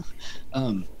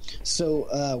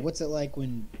 So what's it like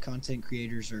when content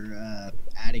creators are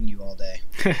adding you all day?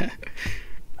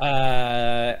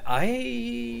 I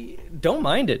don't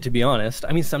mind it, to be honest.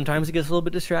 I mean, sometimes it gets a little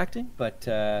bit distracting, but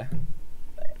I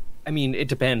mean, it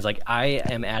depends. Like, I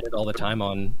am added all the time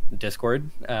on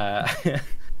Discord,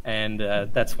 and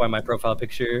that's why my profile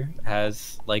picture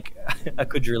has like a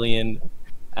quadrillion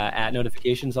at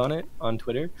notifications on it on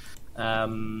Twitter.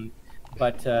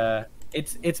 But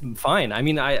it's fine. I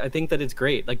mean, I think that it's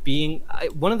great. Like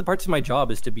one of the parts of my job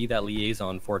is to be that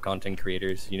liaison for content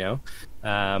creators, you know,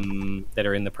 that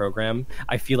are in the program.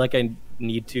 I feel like I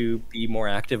need to be more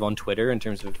active on Twitter in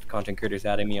terms of content creators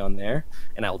adding me on there,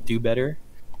 and I'll do better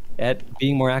at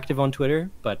being more active on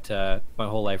Twitter. But my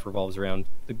whole life revolves around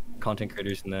the content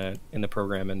creators in the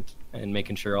program and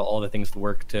making sure all the things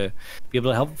work to be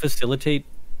able to help facilitate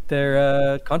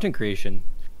their content creation.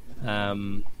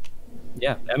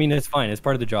 Yeah, I mean, it's fine. It's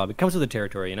part of the job. It comes with the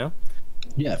territory, you know?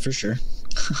 Yeah, for sure.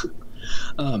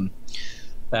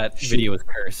 That video was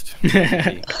cursed.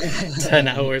 10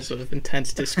 hours of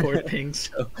intense Discord pings.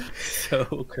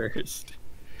 So cursed.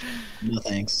 No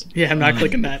thanks. Yeah, I'm not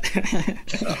clicking that.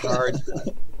 Hard.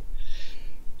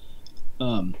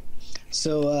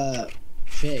 So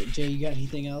Jay, you got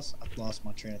anything else? I've lost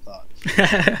my train of thought.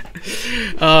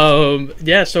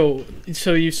 Yeah, so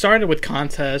you started with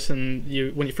contests and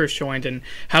when you first joined, and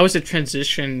how was the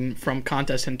transition from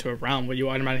contest into a realm? Were you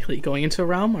automatically going into a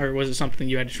realm, or was it something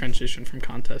you had to transition from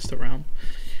contest to realm?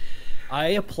 I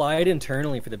applied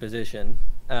internally for the position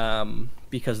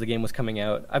because the game was coming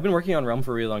out. I've been working on Realm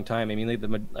for a really long time. I mean,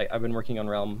 I've been working on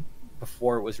Realm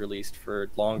before it was released for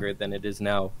longer than it is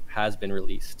now has been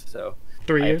released. So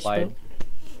 3 years applied.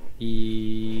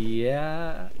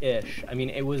 Yeah, ish. I mean,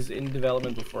 it was in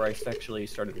development before I actually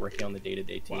started working on the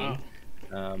day-to-day team.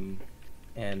 Wow.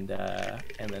 And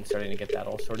then starting to get that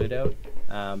all sorted out.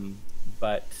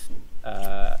 But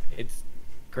it's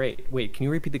great. Wait, can you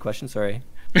repeat the question? Sorry.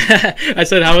 I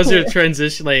said, how was your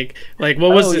transition? Like what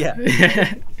was it?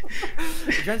 Yeah.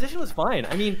 The transition was fine.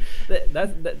 I mean,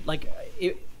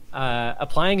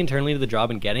 applying internally to the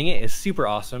job and getting it is super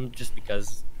awesome. Just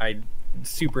because I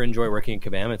super enjoy working at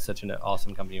Kabam. It's such an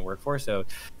awesome company to work for. So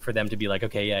for them to be like,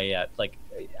 okay, yeah, like,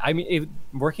 I mean,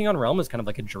 working on Realm is kind of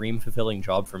like a dream fulfilling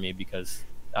job for me because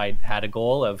I had a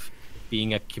goal of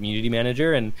being a community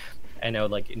manager, and I know,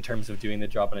 like, in terms of doing the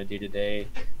job on a day-to-day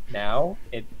now,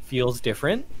 it feels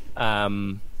different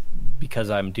because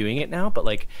I'm doing it now. But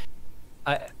like,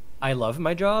 I love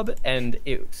my job, and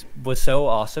it was so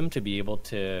awesome to be able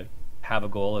to have a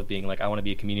goal of being like, I want to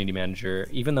be a community manager,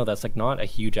 even though that's like not a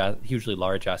hugely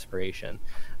large aspiration,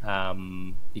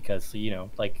 because, you know,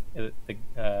 like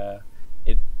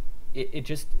it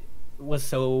just was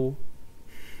so,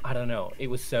 I don't know, it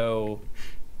was so,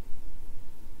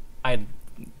 I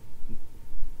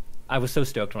was so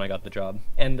stoked when I got the job,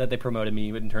 and that they promoted me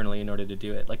internally in order to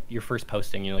do it. Like, your first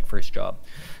posting, you know, like first job.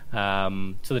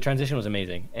 So the transition was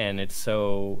amazing, and it's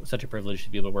such a privilege to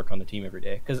be able to work on the team every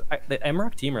day. Because the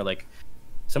MRock team are like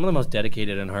some of the most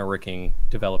dedicated and hardworking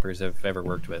developers I've ever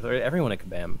worked with. Or everyone at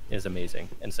Kabam is amazing,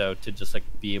 and so to just like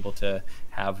be able to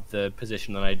have the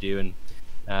position that I do and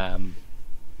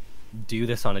do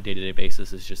this on a day-to-day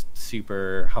basis is just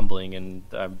super humbling, and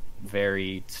I'm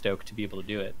very stoked to be able to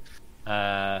do it.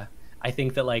 I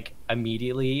think that, like,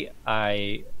 immediately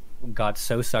I got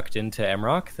so sucked into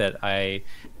MRock that I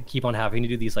keep on having to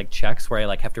do these like checks where I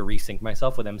like have to resync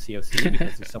myself with MCOC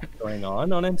because there's so much going on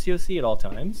MCOC at all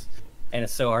times, and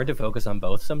it's so hard to focus on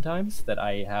both sometimes that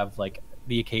I have like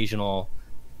the occasional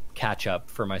catch up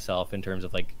for myself in terms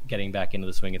of like getting back into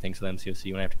the swing of things with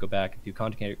MCOC when I have to go back and do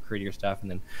content creator stuff,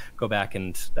 and then go back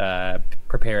and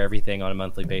prepare everything on a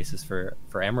monthly basis for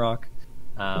MRock.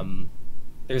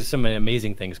 There's some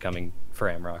amazing things coming for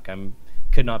MRock.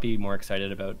 Could not be more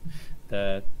excited about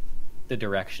the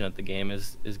direction that the game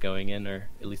is going in, or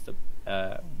at least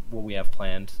what we have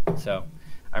planned. So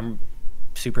I'm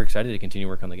super excited to continue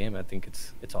work on the game. I think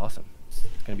it's awesome. It's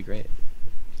going to be great.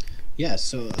 Yeah.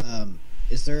 So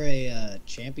is there a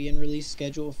champion release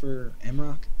schedule for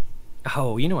MRock?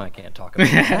 Oh, you know I can't talk about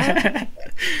that.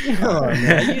 Oh,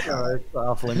 man, you know it's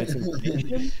off limits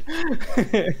information.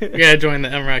 You gotta join the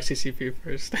MRock CCP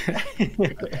first.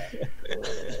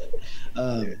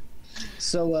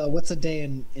 So what's a day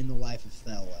in the life of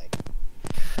Thel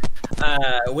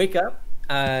like? Wake up.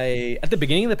 At the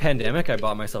beginning of the pandemic, I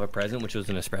bought myself a present, which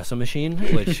was an espresso machine,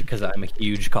 which because I'm a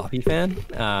huge coffee fan,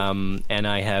 and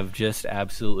I have just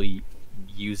absolutely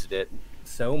used it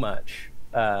so much.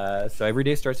 So every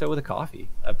day starts out with a coffee,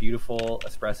 a beautiful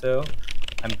espresso.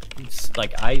 I'm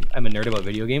a nerd about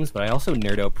video games, but I also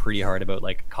nerd out pretty hard about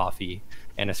like coffee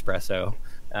and espresso.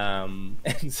 And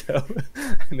so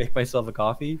I make myself a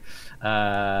coffee,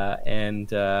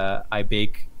 and I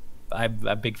bake. I'm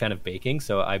a big fan of baking,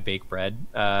 so I bake bread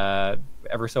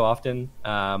ever so often.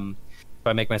 So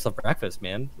I make myself breakfast,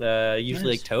 man.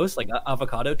 Usually like toast, like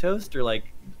avocado toast, or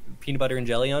like peanut butter and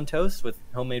jelly on toast with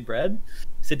homemade bread.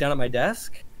 Sit down at my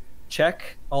desk,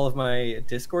 check all of my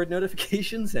Discord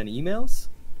notifications and emails,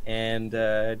 and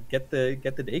get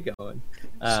the day going.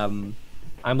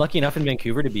 I'm lucky enough in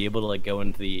Vancouver to be able to like go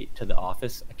into the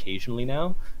office occasionally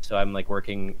now. So I'm like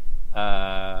working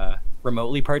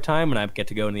remotely part-time, and I get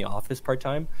to go in the office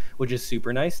part-time, which is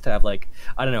super nice to have. Like,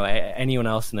 I don't know, anyone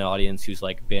else in the audience who's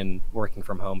like been working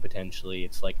from home potentially,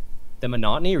 it's like the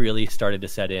monotony really started to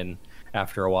set in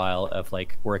after a while of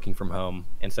like working from home,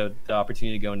 and so the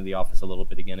opportunity to go into the office a little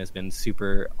bit again has been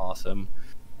super awesome.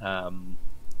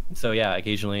 So yeah,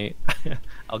 occasionally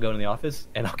I'll go into the office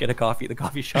and I'll get a coffee at the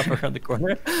coffee shop around the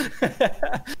corner.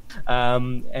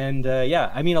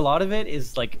 Yeah, I mean, a lot of it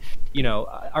is like, you know,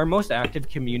 our most active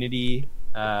community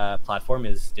platform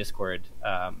is Discord,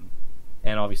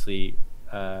 and obviously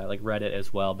like Reddit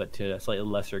as well, but to a slightly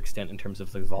lesser extent in terms of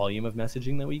the volume of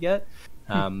messaging that we get.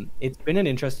 It's been an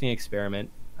interesting experiment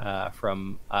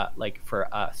from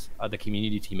for us, the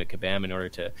community team at Kabam, in order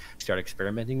to start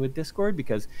experimenting with Discord,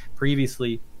 because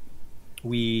previously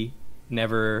we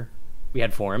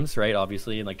had forums, right?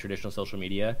 Obviously, in like traditional social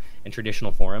media and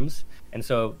traditional forums. And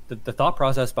so the thought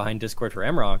process behind Discord for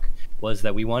MRock was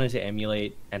that we wanted to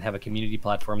emulate and have a community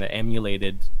platform that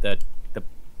emulated the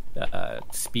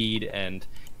speed and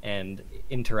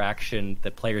interaction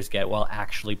that players get while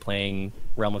actually playing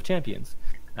Realm of Champions.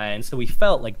 And so we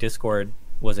felt like Discord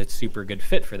was a super good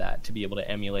fit for that, to be able to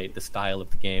emulate the style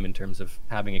of the game in terms of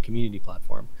having a community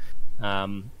platform.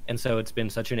 And so it's been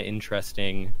such an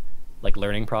interesting like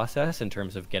learning process in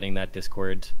terms of getting that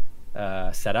Discord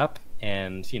set up,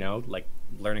 and, you know, like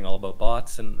learning all about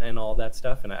bots and all that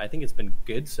stuff. And I think it's been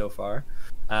good so far.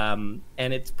 And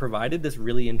it's provided this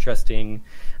really interesting,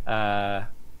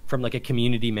 from like a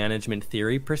community management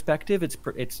theory perspective,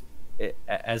 it's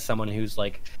as someone who's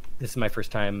like, this is my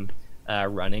first time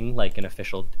running like an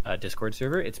official Discord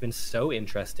server. It's been so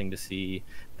interesting to see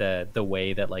the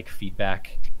way that like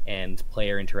feedback and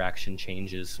player interaction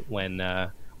changes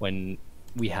when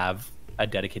we have a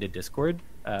dedicated Discord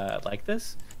like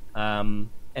this. And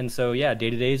so yeah, day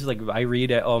to day is like I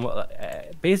read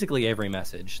basically every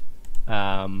message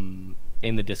in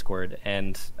the Discord,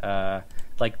 and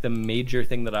like the major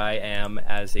thing that I am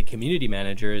as a community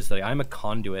manager is that I'm a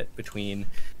conduit between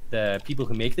the people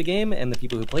who make the game and the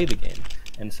people who play the game.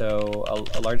 And so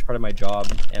a large part of my job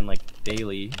and like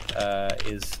daily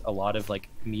is a lot of like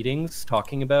meetings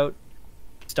talking about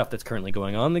stuff that's currently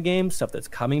going on in the game, stuff that's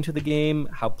coming to the game,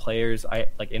 how players,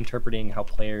 interpreting how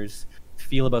players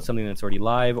feel about something that's already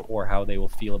live, or how they will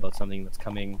feel about something that's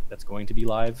coming, that's going to be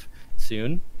live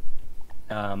soon.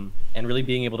 And really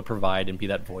being able to provide and be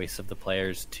that voice of the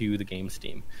players to the games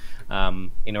team,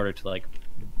 in order to like,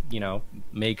 you know,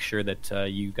 make sure that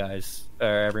you guys, or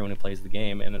everyone who plays the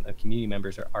game and the community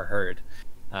members are heard,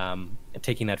 and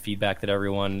taking that feedback that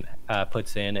everyone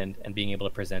puts in and being able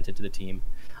to present it to the team.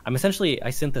 I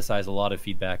synthesize a lot of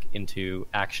feedback into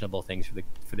actionable things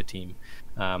for the team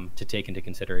to take into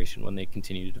consideration when they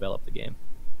continue to develop the game.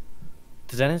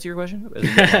 Does that answer your question?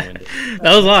 That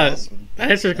was a lot.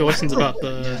 I answered the questions about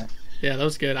the. Yeah, that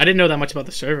was good. I didn't know that much about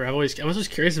the server. I was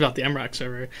just curious about the MRock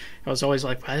server. I was always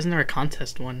like, why isn't there a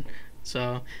contest one?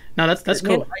 So no, that's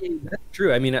cool. That's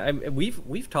true. I mean,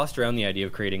 we've tossed around the idea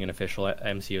of creating an official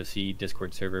MCOC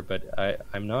Discord server, but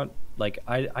I'm not like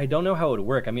I don't know how it would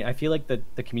work. I mean, I feel like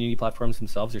the community platforms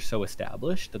themselves are so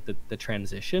established that the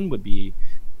transition would be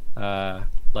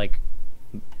like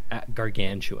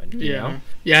gargantuan. You know?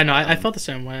 Yeah. No, I felt the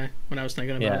same way when I was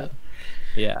thinking about it.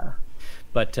 Yeah.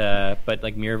 But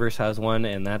like Mirrorverse has one,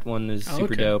 and that one is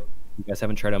super dope. If you guys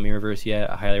haven't tried out Mirrorverse yet,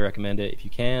 I highly recommend it if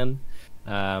you can.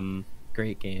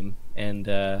 Great game. And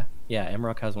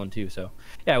MRock has one too. So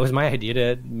yeah, it was my idea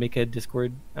to make a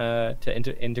Discord,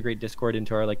 to integrate Discord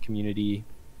into our like community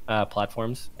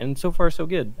platforms, and so far so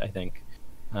good, I think.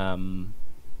 In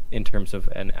terms of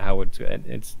and how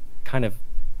it's kind of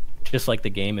just like the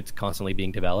game, it's constantly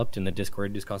being developed, and the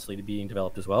Discord is constantly being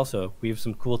developed as well. So we have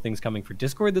some cool things coming for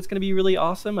Discord that's going to be really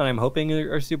awesome, and I'm hoping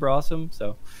are super awesome.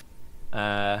 So,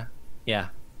 I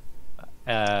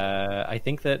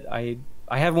think that I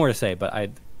have more to say, but I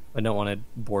don't want to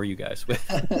bore you guys with.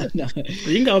 No.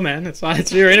 You can go, man.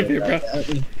 It's your interview, bro.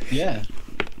 Yeah.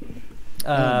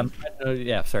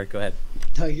 Yeah, sorry, go ahead.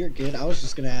 No, you're good. I was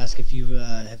just gonna ask if you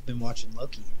have been watching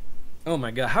Loki. Oh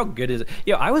my god, how good is it?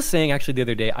 Yeah, I was saying actually the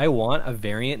other day, I want a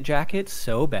variant jacket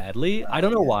so badly. I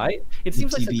don't know why. It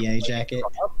seems like TVA jacket,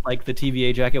 like the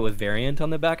TVA jacket with variant on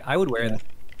the back. I would wear it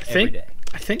every day.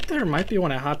 I think there might be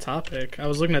one at Hot Topic. I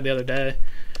was looking at the other day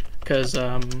because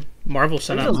Marvel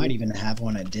sent I out. might even have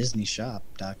one at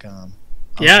DisneyShop.com.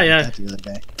 Yeah. The other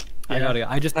day.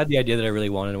 I just had the idea that I really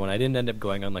wanted one. I didn't end up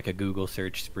going on like a Google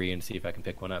search spree and see if I can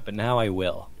pick one up, but now I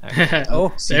will.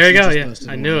 Oh, there you go. Yeah,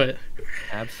 I knew it.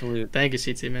 Absolute. Thank you,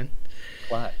 CT man.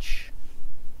 Clutch.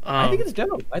 I think it's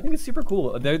dope. I think it's super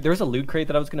cool. There's a loot crate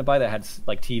that I was going to buy that had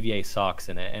like TVA socks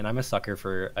in it, and I'm a sucker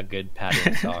for a good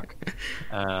patterned sock.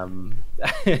 I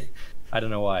don't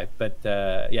know why, but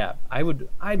yeah,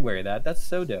 I'd wear that. That's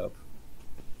so dope.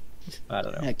 I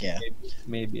don't know. Heck yeah.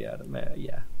 Maybe I don't know.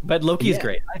 Yeah. But Loki is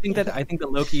great. I think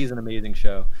that Loki is an amazing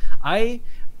show. I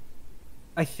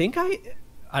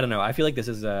don't know. I feel like this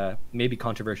is maybe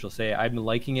controversial to say. I'm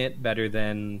liking it better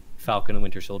than Falcon and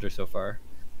Winter Soldier so far.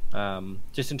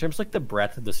 Just in terms of like the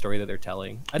breadth of the story that they're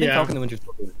telling. I think Falcon and the Winter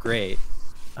Soldier is great.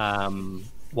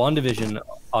 WandaVision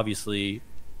obviously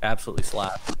absolutely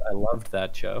slapped. I loved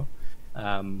that show.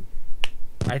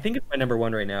 I think it's my number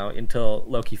one right now until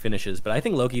Loki finishes, but I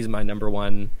think Loki is my number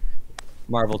one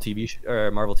Marvel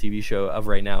TV show of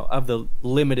right now, of the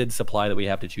limited supply that we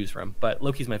have to choose from. But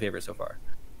Loki's my favorite so far.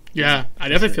 Yeah, I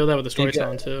definitely feel that with the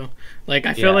storytelling too. Like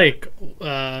I feel like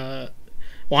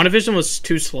WandaVision was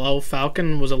too slow,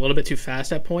 Falcon was a little bit too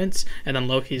fast at points, and then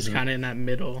Loki's kind of in that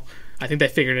middle. I think they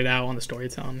figured it out on the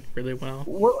storytelling really well.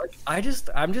 Well, I'm just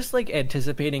like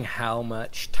anticipating how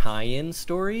much tie-in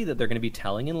story that they're going to be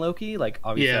telling in Loki. Like,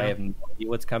 obviously, I have no idea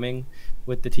what's coming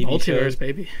with the TV multiverse, shows,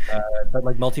 baby. But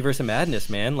like Multiverse of Madness,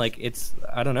 man. Like, it's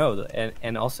I don't know,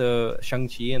 and also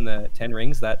Shang-Chi and the Ten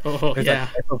Rings. That there's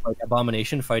like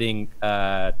Abomination fighting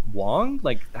Wong.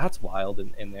 Like, that's wild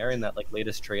in there in that like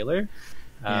latest trailer.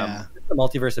 The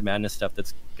Multiverse of Madness stuff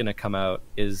that's going to come out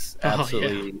is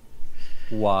absolutely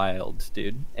wild,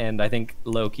 dude. And I think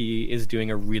Loki is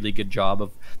doing a really good job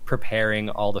of preparing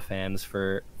all the fans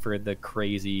for the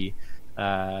crazy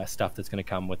stuff that's going to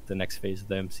come with the next phase of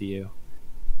the MCU.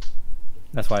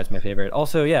 That's why it's my favorite.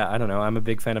 Also, I don't know, I'm a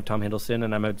big fan of Tom Hiddleston,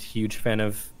 and I'm a huge fan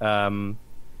of Owen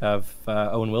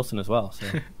Wilson as well. So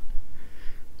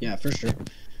yeah, for sure.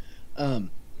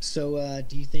 So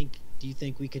do you think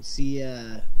we could see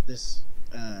this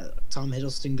Tom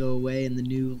Hiddleston go away and the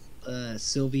new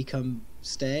Sylvie come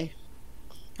stay?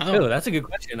 Oh, that's a good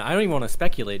question. I don't even want to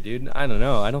speculate, dude. I don't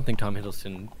know. I don't think Tom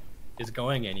Hiddleston is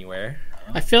going anywhere.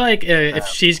 I feel like if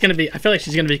she's gonna be, I feel like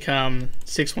she's gonna become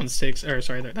 616. Or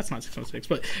sorry, that's not 616,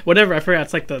 but whatever. I forgot.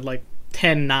 It's like the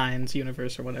 10-9s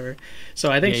universe or whatever.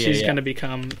 So I think she's gonna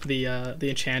become the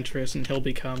Enchantress, and he'll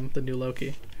become the new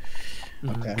Loki.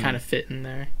 Okay. Kind of fit in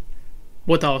there,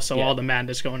 with also all the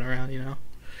madness going around, you know.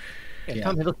 Yeah,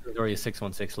 Tom Hiddleston is already a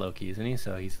 616 Loki, isn't he?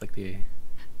 So he's like the.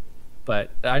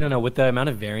 But I don't know, with the amount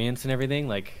of variants and everything,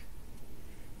 like,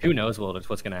 who knows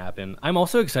what's going to happen. I'm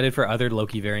also excited for other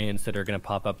Loki variants that are going to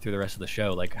pop up through the rest of the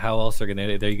show. Like, how else are they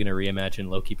going to reimagine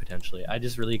Loki potentially? I'm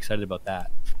just really excited about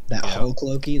that. That Hulk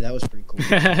Loki, that was pretty cool.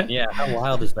 Yeah, how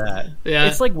wild is that? Yeah,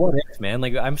 it's like What If, man.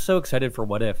 Like, I'm so excited for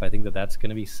What If. I think that's going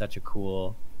to be such a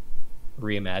cool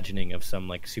reimagining of some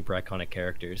like super iconic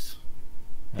characters.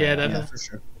 Yeah, for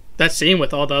sure. That scene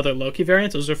with all the other Loki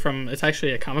variants, those are from. It's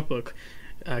actually a comic book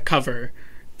cover.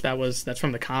 That's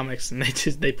from the comics, and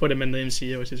they put him in the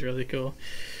MCU, which is really cool.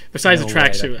 Besides the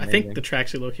tracksuit, I think the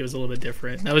tracksuit Loki was a little bit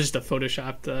different. That was just a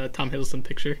photoshopped Tom Hiddleston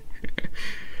picture.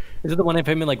 Is it the one of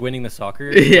him like winning the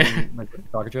soccer? Yeah, like the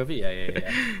soccer trophy. Yeah. I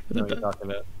know what you're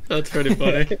talking about. That's pretty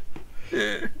funny.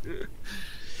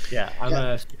 Yeah,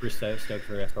 I'm super stoked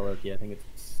for SL Loki. I think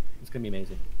it's gonna be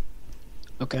amazing.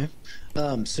 Okay.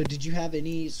 So did you have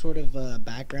any sort of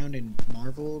background in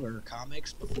Marvel or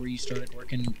comics before you started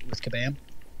working with Kabam?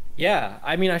 Yeah,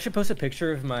 I mean, I should post a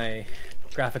picture of my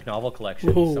graphic novel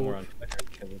collection somewhere on Twitter,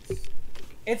 because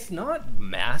it's not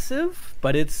massive,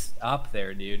 but it's up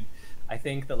there, dude. I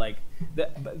think that like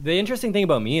the interesting thing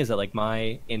about me is that like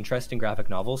my interest in graphic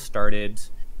novels started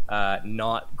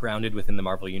not grounded within the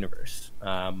Marvel universe.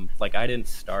 Like I didn't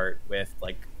start with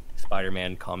like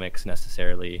Spider-Man comics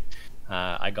necessarily.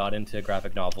 I got into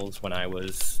graphic novels when I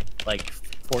was like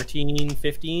 14,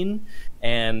 15,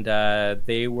 and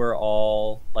they were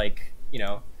all like, you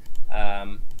know,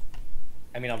 I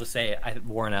mean, I'll just say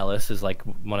Warren Ellis is like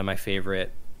one of my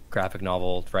favorite graphic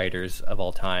novel writers of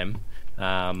all time,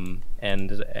 and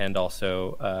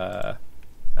also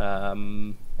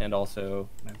I'm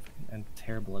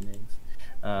terrible at names.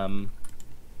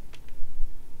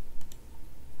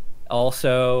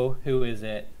 Also, who is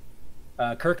it?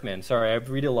 Kirkman. Sorry, I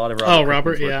read a lot of Robert. Oh,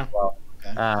 Robert, yeah. Well.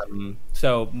 Okay.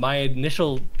 So my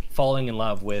initial falling in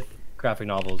love with graphic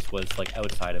novels was like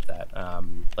outside of that,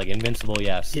 like Invincible,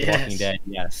 yes. Walking Dead,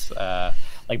 yes.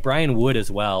 Like Brian Wood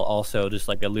as well, also just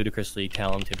like a ludicrously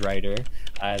talented writer.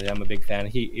 I'm a big fan.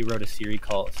 He wrote he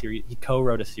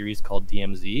co-wrote a series called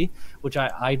DMZ, which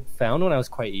I found when I was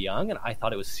quite young, and I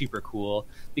thought it was super cool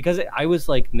because I was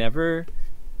like never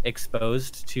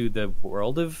exposed to the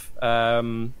world of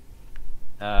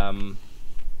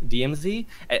DMZ.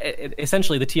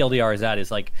 Essentially, the TLDR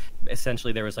is like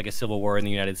essentially there was like a civil war in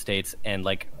the United States, and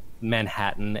like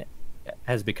Manhattan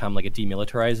has become like a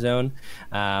demilitarized zone,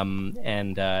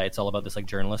 and it's all about this like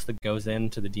journalist that goes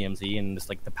into the DMZ and this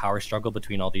like the power struggle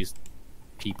between all these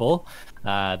people,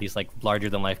 these like larger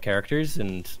than life characters,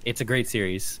 and it's a great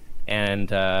series, and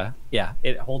yeah,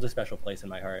 it holds a special place in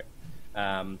my heart.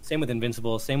 Same with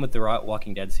Invincible, same with the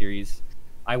Walking Dead series.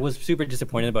 I was super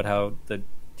disappointed about how the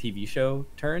TV show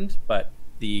turned, but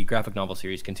the graphic novel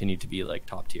series continued to be like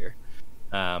top tier.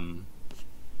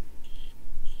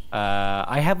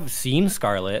 I have seen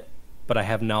Scarlet, but I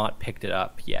have not picked it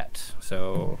up yet.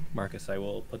 So, Marcus, I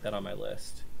will put that on my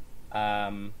list.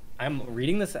 I'm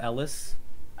reading this Ellis.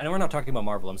 I know we're not talking about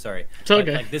Marvel. I'm sorry. It's okay.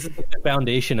 But, like, this is the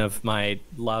foundation of my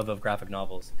love of graphic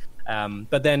novels.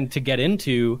 But then to get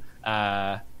into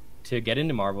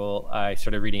Marvel, I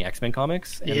started reading X-Men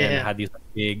comics, and then had these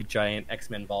big giant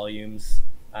X-Men volumes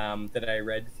that I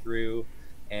read through,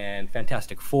 and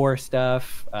Fantastic Four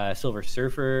stuff. Silver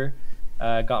Surfer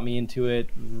got me into it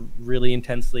really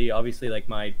intensely. Obviously, like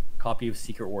my copy of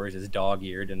Secret Wars is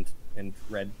dog-eared and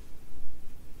read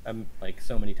like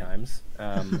so many times.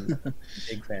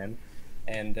 Big fan.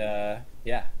 And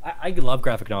yeah, I love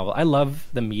graphic novel. I love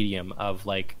the medium of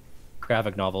like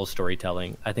graphic novel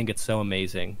storytelling. I think it's so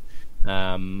amazing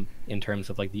in terms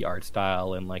of like the art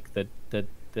style and like the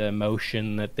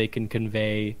emotion that they can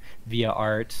convey via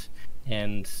art.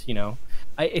 And you know,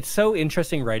 it's so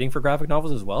interesting writing for graphic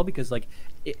novels as well, because like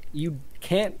you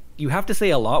have to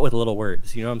say a lot with little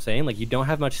words, you know what I'm saying? Like you don't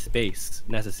have much space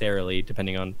necessarily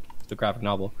depending on the graphic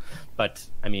novel, but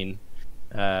I mean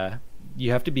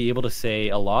you have to be able to say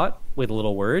a lot with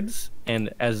little words.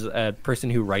 And as a person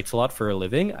who writes a lot for a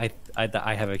living, I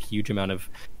have a huge amount of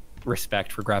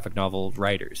respect for graphic novel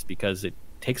writers, because it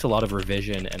takes a lot of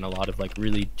revision and a lot of like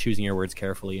really choosing your words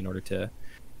carefully in order to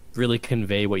really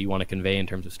convey what you want to convey in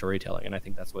terms of storytelling. And I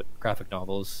think that's what graphic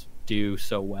novels do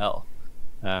so well,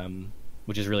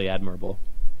 which is really admirable.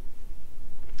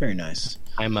 Very nice.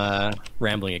 I'm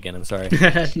rambling again. I'm sorry.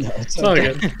 No, it's all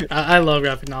good. I love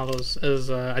graphic novels.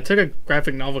 I took a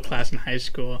graphic novel class in high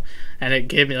school, and it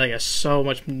gave me like so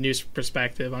much new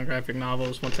perspective on graphic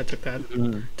novels. Once I took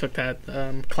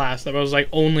that class, that was like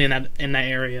only in that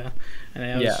area, and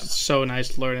it was so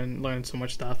nice learning so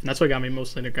much stuff. And that's what got me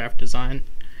mostly into graphic design.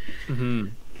 Mm-hmm.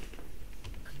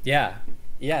 Yeah.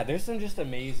 There's some just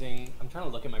amazing. I'm trying to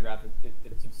look at my graphic.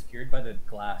 It's obscured by the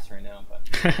glass right now,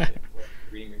 but.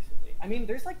 Reading recently. I mean,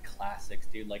 there's like classics,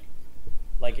 dude. Like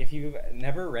if you've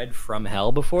never read From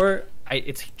Hell before,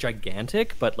 it's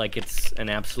gigantic, but like it's an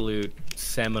absolute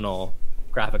seminal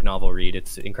graphic novel read.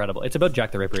 It's incredible. It's about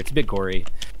Jack the Ripper. It's a bit gory,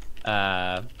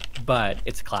 but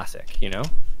it's a classic. You know,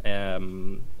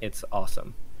 it's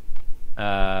awesome.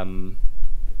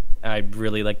 I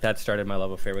really like that. Started my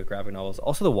love affair with graphic novels.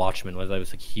 Also, The Watchmen was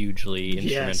like hugely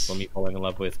instrumental in me falling in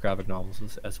love with graphic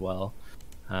novels as well.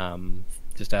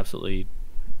 Just absolutely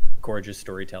gorgeous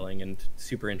storytelling and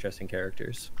super interesting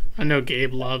characters. I know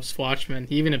Gabe loves Watchmen.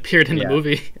 He even appeared in the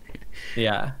movie.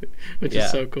 Yeah. Which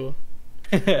is so cool.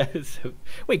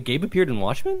 Wait, Gabe appeared in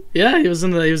Watchmen? Yeah, he's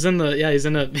in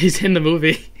the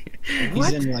movie.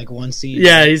 He's in like one scene.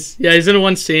 Yeah, he's in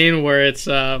one scene where it's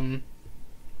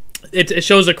it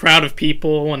shows a crowd of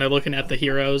people when they're looking at the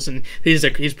heroes, and he's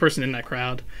a person in that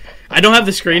crowd. I don't have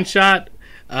the screenshot,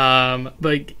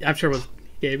 but I'm sure it was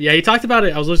Gabe. Yeah, he talked about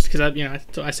it. I was listening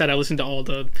because I said I listened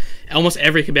to almost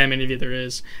every Kabam interview there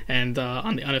is, and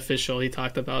on the unofficial, he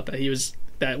talked about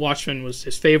that Watchmen was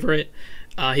his favorite.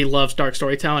 He loves dark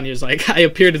storytelling. He was like, I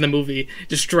appeared in the movie,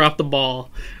 just dropped the ball,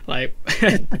 like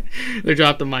they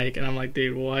dropped the mic, and I'm like,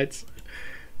 dude, what?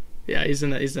 Yeah, he's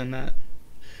in that.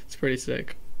 It's pretty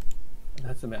sick.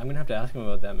 That's amazing. I'm gonna have to ask him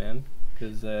about that, man,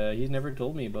 because he's never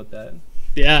told me about that.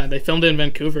 Yeah, they filmed it in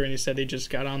Vancouver, and he said he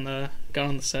just got on the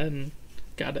set and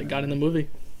got in the movie.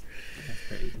 That's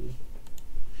crazy.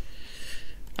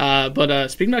 But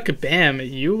speaking about Kabam,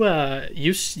 you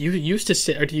used to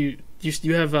sit, or do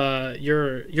you have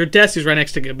your desk is right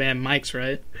next to Kabam Mike's,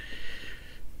 right?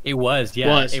 It was, yeah,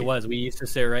 Was. it was. We used to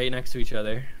sit right next to each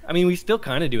other. I mean, we still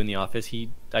kind of do in the office.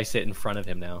 I sit in front of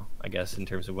him now, I guess, in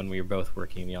terms of when we were both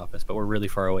working in the office, but we're really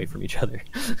far away from each other.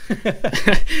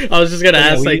 I was just gonna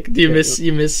ask, like, do you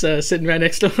miss sitting right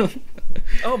next to him?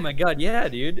 Oh my god, yeah,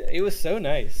 dude, it was so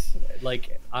nice.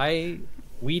 Like,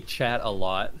 we chat a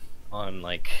lot on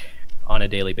a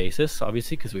daily basis,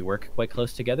 obviously, because we work quite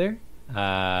close together.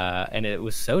 And it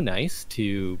was so nice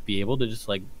to be able to just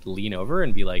like lean over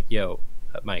and be like, "Yo,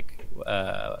 Mike,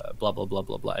 blah blah blah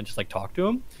blah blah," and just like talk to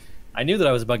him. I knew that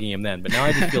I was bugging him then, but now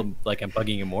I just feel like I'm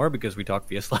bugging him more because we talk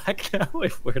via Slack now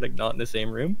if we're like not in the same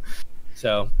room.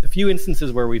 So the few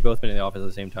instances where we've both been in the office at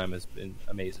the same time has been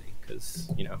amazing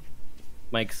because, you know,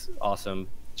 Mike's awesome,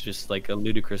 just like a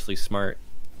ludicrously smart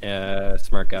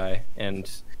guy,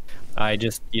 and I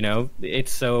just, you know,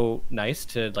 it's so nice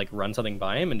to like run something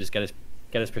by him and just get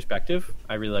his perspective.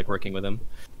 I really like working with him,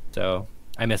 so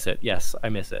I miss it. Yes, I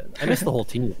miss it. I miss the whole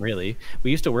team. Really,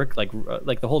 we used to work like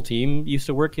the whole team used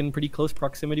to work in pretty close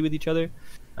proximity with each other,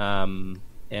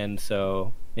 and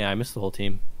so yeah, I miss the whole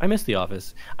team. I miss the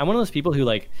office. I'm one of those people who,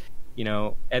 like, you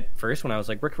know, at first when I was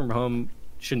like, work from home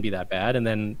shouldn't be that bad, and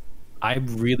then I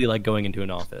really like going into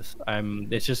an office.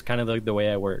 It's just kind of like the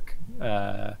way I work,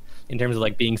 in terms of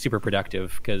like being super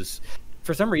productive, because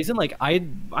for some reason, like I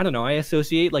don't know, I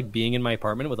associate like being in my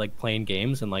apartment with like playing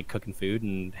games and like cooking food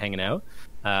and hanging out.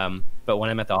 But when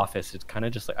I'm at the office, it's kind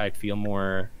of just like I feel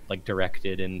more like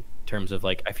directed in terms of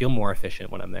like I feel more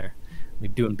efficient when I'm there,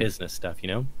 like doing business stuff, you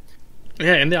know?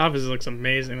 Yeah, and the office looks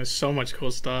amazing. There's so much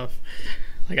cool stuff.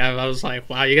 Like I was like,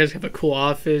 wow, you guys have a cool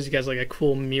office. You guys like a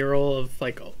cool mural of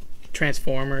like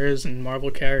Transformers and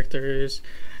Marvel characters.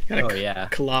 Got a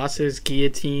Colossus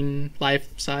guillotine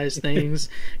life-size things.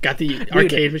 Got the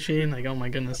arcade machine. Like, oh my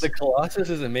goodness. The Colossus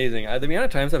is amazing. The amount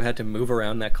of times I've had to move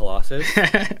around that Colossus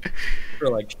for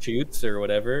like shoots or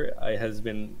whatever,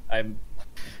 I'm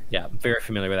very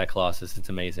familiar with that Colossus. It's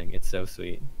amazing. It's so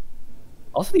sweet.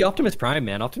 Also the Optimus Prime,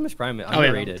 man. Optimus Prime,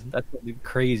 underrated. That's a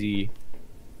crazy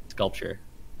sculpture.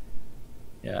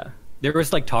 Yeah. There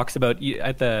was like talks about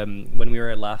when we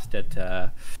were last at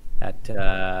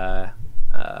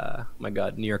my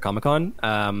god, New York Comic Con,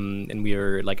 and we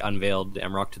were like unveiled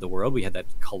M-Rock to the world. We had that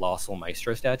colossal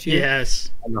Maestro statue.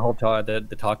 Yes. And the whole talk, the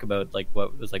talk about like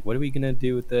what are we gonna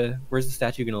do with where's the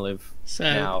statue gonna live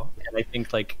now? And I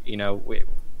think like, you know,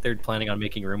 they're planning on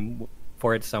making room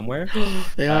for it somewhere.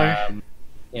 They are.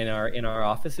 In our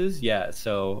offices, yeah.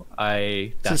 So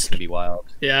that's gonna be wild.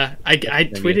 Yeah, I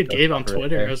tweeted Gabe on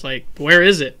Twitter. Right, I was like, "Where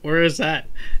is it? Where is that?"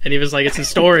 And he was like, "It's in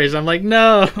stories." I'm like,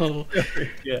 "No,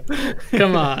 yeah,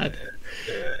 come on."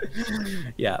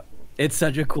 Yeah, it's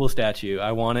such a cool statue.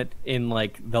 I want it in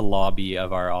like the lobby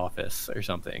of our office or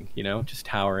something. You know, just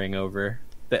towering over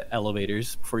the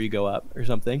elevators before you go up or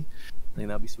something. I think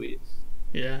that'd be sweet.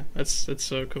 Yeah, that's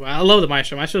so cool. I love the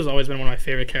Maestro. Maestro's always been one of my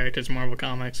favorite characters in Marvel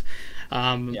Comics.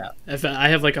 If I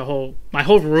have like my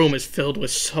whole room is filled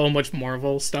with so much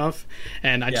Marvel stuff,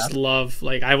 and I just love,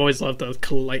 like, I've always loved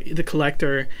the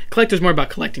collector. Collector's more about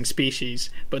collecting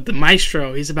species, but the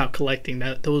Maestro, he's about collecting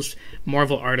those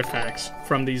Marvel artifacts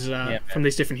from these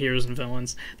different heroes and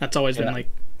villains. That's always been like,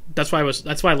 that's why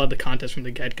I love the contest from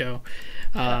the get-go.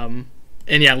 And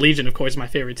yeah, Legion of course is my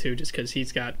favorite too, just because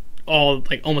he's got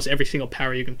almost every single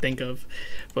power you can think of.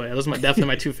 But those are definitely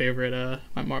my two favorite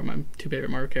my two favorite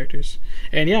Marvel characters.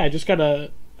 And yeah, I just got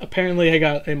a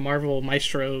Marvel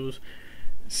Maestro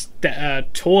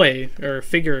toy or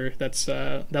figure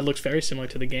that looks very similar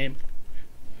to the game.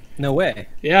 No way.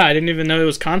 Yeah, I didn't even know it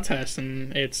was contest,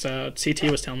 and it's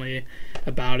CT was telling me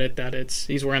about it, that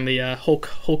he's wearing the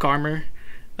Hulk armor,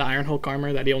 the Iron Hulk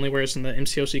armor that he only wears in the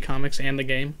MCOC comics and the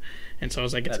game. And so I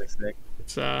was like, that is sick.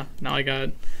 It's now I got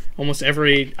almost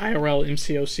every IRL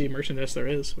MCOC merchandise there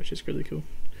is, which is really cool.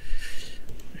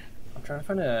 I'm trying to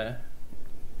find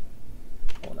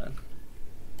hold on.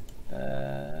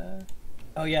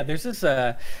 Oh yeah, there's this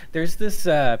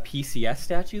PCS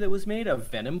statue that was made of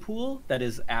Venom Pool that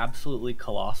is absolutely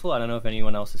colossal. I don't know if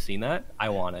anyone else has seen that. I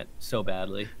want it so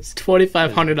badly. It's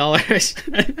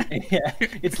 $2,500. Yeah,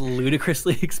 it's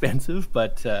ludicrously expensive,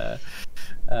 but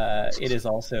it is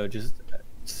also just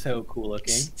so cool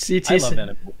looking. I love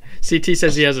Venom Pool. CT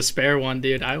says he has a spare one,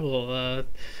 dude. I will.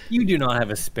 You do not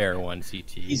have a spare one, CT.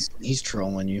 He's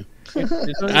trolling you.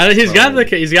 He's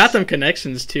got them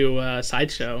connections to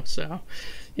Sideshow, so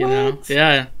you know.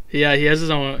 Yeah. He has his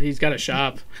own. He's got a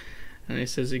shop, and he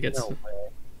says he gets. No way.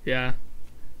 Yeah.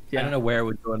 I don't know where it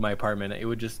would go in my apartment. It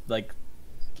would just like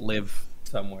live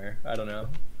somewhere. I don't know.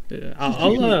 Yeah.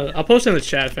 I'll post it in the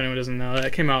chat if anyone doesn't know.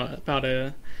 That came out about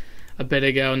a bit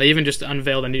ago, and they even just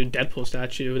unveiled a new Deadpool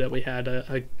statue that we had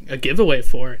a giveaway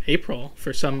for in April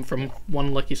from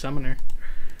one lucky summoner.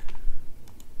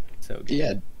 So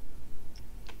good.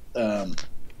 Yeah.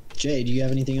 Jay, do you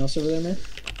have anything else over there, man?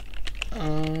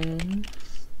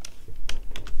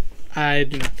 I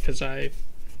do not, because I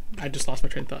just lost my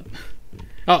train of thought.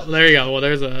 Oh, there you go. Well,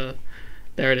 there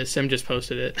it is. Sim just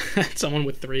posted it. Someone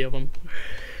with 3 of them.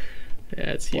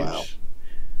 Yeah, it's huge. Wow.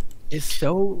 It's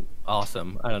so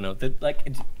awesome. I don't know.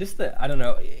 I don't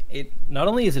know. It not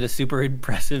only is it a super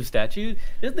impressive statue,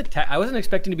 I wasn't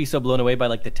expecting to be so blown away by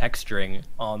like the texturing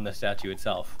on the statue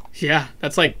itself. Yeah,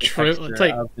 that's like true. The It's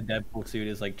like of the Deadpool suit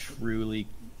is like truly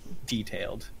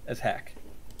detailed as heck.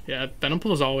 yeah,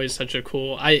 Venompool is always such a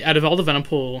cool. Out of all the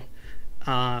Venompool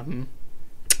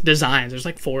designs, there's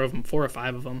like 4 of them, 4 or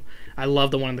 5 of them. I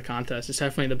love the one in the contest. It's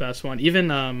definitely the best one.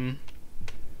 Even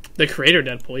the creator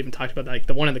Deadpool even talked about that. Like,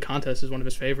 the one in the contest is one of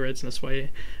his favorites. In this way, I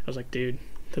was like, dude,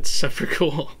 that's super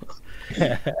cool.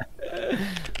 That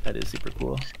is super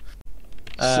cool.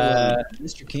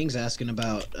 Mr. King's asking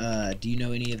about, do you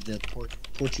know any of the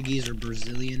Portuguese or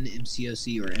Brazilian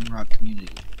MCOC or MROC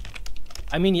community?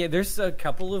 I mean, yeah, there's a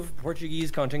couple of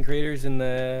Portuguese content creators in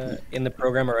the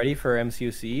program already for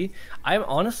MCOC. I'm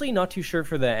honestly not too sure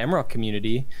for the MROC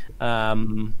community.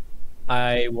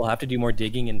 I will have to do more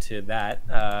digging into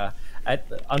that.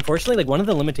 Unfortunately, like, one of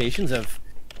the limitations of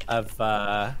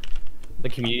the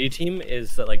community team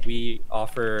is that, like, we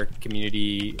offer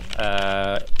community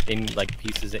in like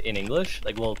pieces in English.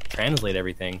 Like, we'll translate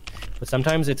everything, but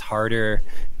sometimes it's harder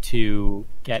to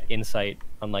get insight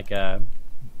on like a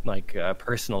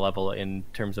personal level in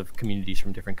terms of communities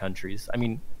from different countries. I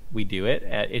mean, we do it.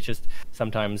 It's just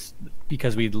sometimes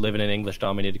because we live in an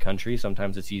English-dominated country,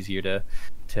 sometimes it's easier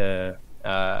to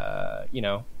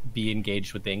be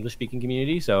engaged with the English-speaking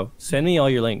community. So send me all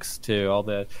your links to all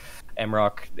the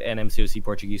MROC and MCOC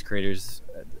Portuguese creators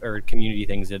or community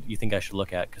things that you think I should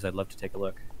look at, because I'd love to take a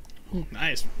look. Ooh,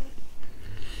 nice.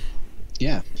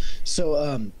 Yeah.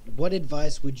 So, what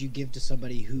advice would you give to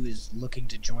somebody who is looking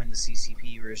to join the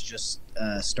CCP or is just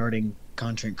starting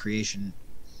content creation?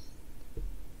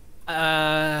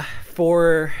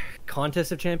 For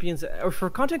Contest of Champions or for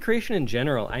content creation in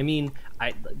general, I mean,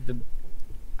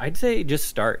 I'd say just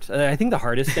start. I think the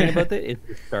hardest thing about it is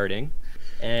starting,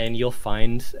 and you'll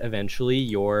find eventually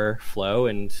your flow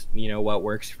and what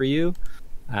works for you.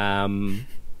 And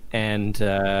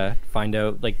find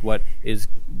out like what is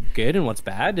good and what's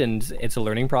bad, and it's a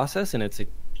learning process, and it's a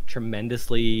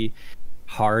tremendously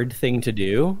hard thing to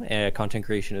do. Content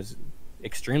creation is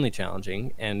extremely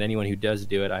challenging, and anyone who does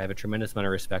do it, I have a tremendous amount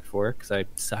of respect for, because I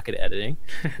suck at editing.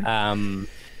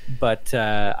 But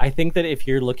I think that if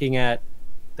you're looking at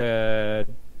the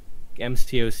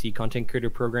MCOC content creator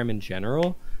program in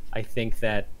general, I think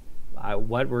that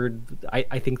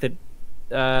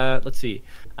let's see.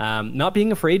 Not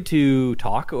being afraid to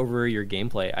talk over your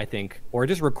gameplay, I think, or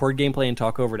just record gameplay and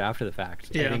talk over it after the fact.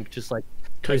 Yeah. I think just like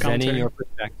presenting your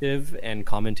perspective and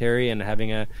commentary and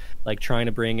having trying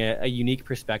to bring a unique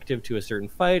perspective to a certain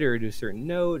fight or to a certain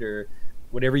node or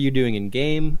whatever you're doing in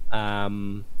game.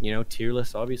 Tier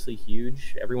lists obviously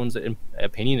huge. Everyone's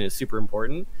opinion is super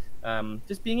important.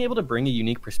 Just being able to bring a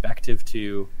unique perspective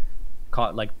to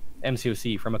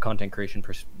MCOC from a content creation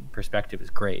perspective is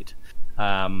great.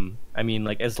 I mean,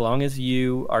 like, as long as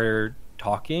you are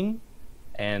talking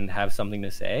and have something to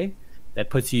say,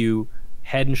 that puts you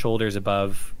head and shoulders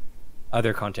above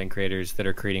other content creators that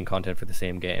are creating content for the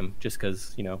same game. Just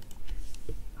because,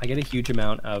 I get a huge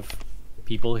amount of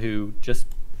people who just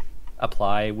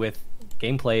apply with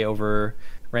gameplay over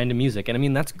random music. And I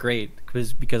mean, that's great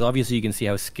because obviously you can see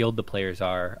how skilled the players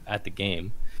are at the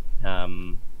game.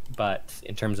 But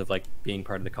in terms of like being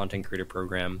part of the content creator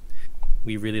program,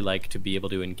 we really like to be able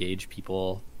to engage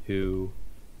people who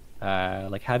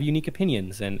have unique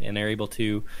opinions and are able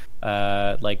to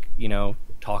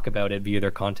talk about it via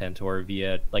their content or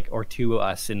via or to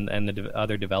us and the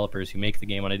other developers who make the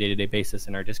game on a day-to-day basis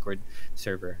in our Discord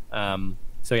server.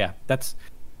 So yeah, that's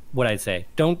what I'd say.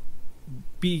 Don't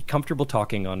be comfortable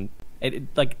talking on it.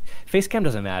 Like, Facecam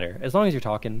doesn't matter as long as you're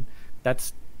talking.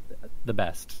 That's the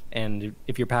best. And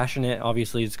if you're passionate,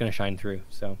 obviously it's going to shine through.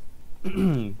 So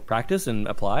practice and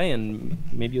apply, and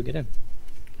maybe you'll get in.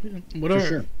 What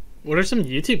are some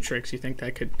YouTube tricks you think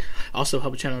that could also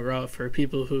help a channel grow for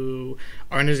people who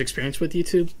aren't as experienced with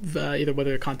YouTube, either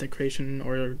whether content creation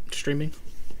or streaming?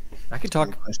 I could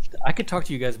talk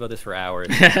to you guys about this for hours.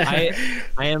 I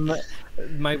am,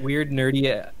 my weird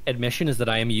nerdy admission is that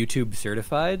I am YouTube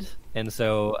certified, and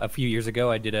so a few years ago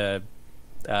I did a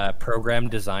program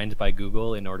designed by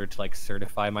Google in order to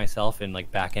certify myself in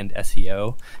back-end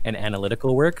SEO and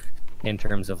analytical work. in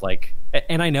terms of like,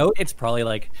 and I know it's probably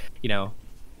like, you know,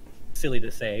 silly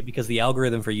to say because the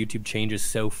algorithm for YouTube changes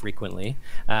so frequently.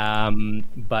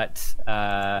 But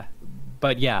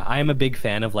yeah, I am a big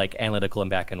fan of like analytical and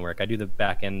back-end work. I do the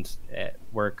back-end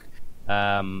work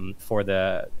for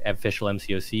the official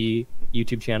MCOC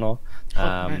YouTube channel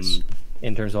Nice.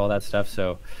 in terms of all that stuff.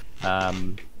 So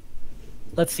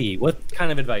let's see, what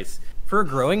kind of advice for a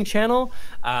growing channel?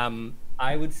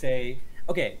 I would say,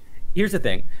 okay, here's the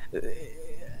thing.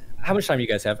 How much time do you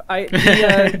guys have?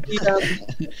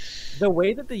 The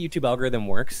way that the YouTube algorithm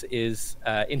works is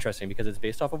interesting because it's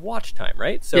based off of watch time,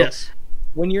 right? So Yes.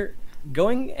 when you're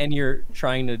going and you're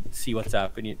trying to see what's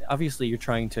up, and obviously you're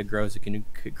trying to grow as a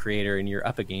creator, and you're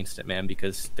up against it, man,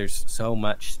 because there's so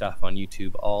much stuff on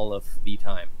YouTube all of the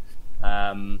time.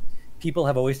 People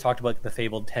have always talked about the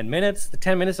fabled 10 minutes. The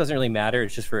 10 minutes doesn't really matter.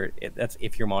 It's just that's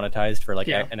if you're monetized for like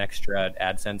an extra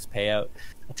AdSense payout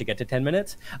to get to 10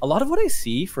 minutes. A lot of what I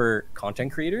see for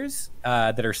content creators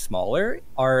that are smaller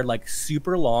are like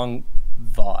super long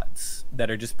VODs that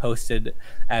are just posted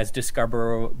as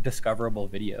discoverable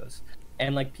videos.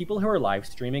 And like people who are live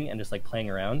streaming and just like playing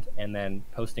around and then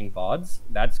posting VODs,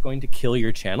 that's going to kill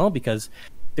your channel because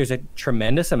there's a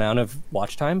tremendous amount of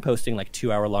watch time posting like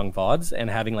 2-hour long VODs and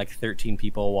having like 13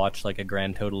 people watch like a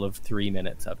grand total of 3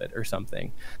 minutes of it or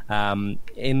something.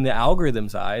 In the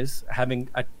algorithm's eyes, having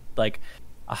a like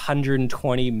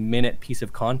 120-minute piece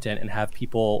of content and have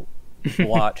people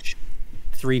watch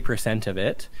 3% of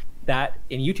it, that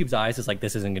in YouTube's eyes is like,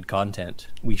 this isn't good content.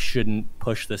 We shouldn't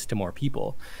push this to more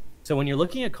people. So when you're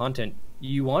looking at content,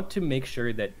 you want to make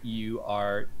sure that you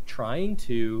are trying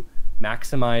to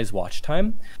maximize watch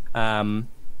time,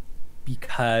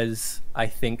 because I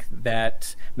think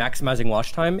that maximizing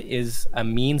watch time is a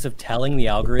means of telling the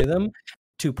algorithm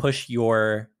to push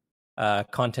your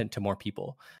content to more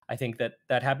people. I think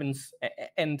that happens,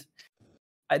 and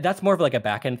that's more of like a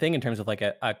back-end thing in terms of like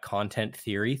a content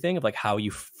theory thing of like how you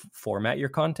format your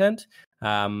content.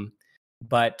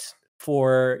 But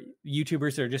for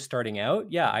YouTubers that are just starting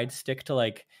out, yeah, I'd stick to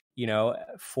like, you know,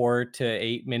 4 to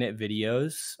 8 minute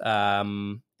videos,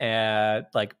 and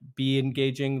like be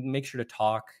engaging, make sure to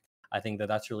talk. I think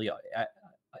that's really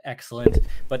excellent.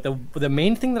 But the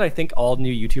main thing that I think all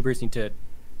new YouTubers need to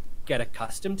get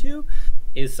accustomed to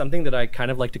is something that I kind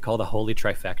of like to call the holy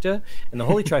trifecta. And the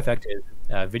holy trifecta is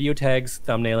video tags,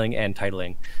 thumbnailing, and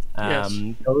titling. Yes.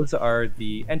 Those are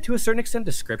and to a certain extent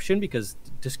description, because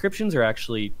descriptions are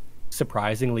actually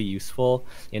surprisingly useful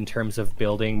in terms of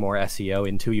building more SEO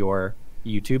into your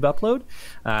YouTube upload.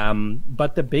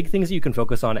 But the big things that you can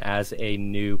focus on as a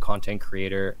new content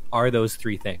creator are those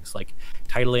 3 things, like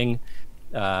titling,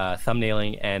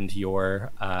 thumbnailing, and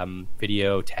your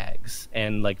video tags.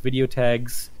 And like video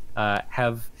tags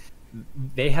have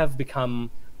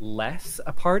become less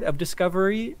a part of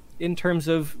discovery in terms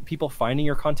of people finding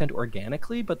your content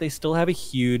organically, but they still have a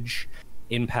huge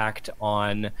impact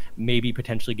on maybe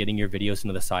potentially getting your videos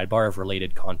into the sidebar of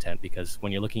related content, because when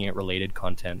you're looking at related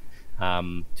content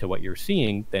to what you're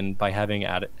seeing, then by having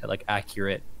like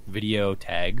accurate video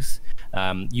tags,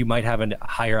 you might have a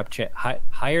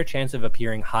higher chance of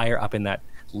appearing higher up in that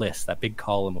list, that big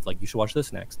column of like, you should watch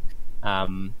this next.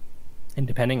 And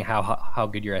depending how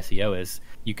good your SEO is,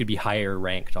 you could be higher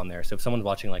ranked on there. So if someone's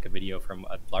watching like a video from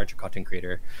a larger content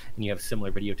creator and you have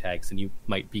similar video tags, then you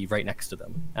might be right next to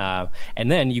them. And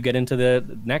then you get into the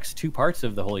next 2 parts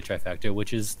of the holy trifecta,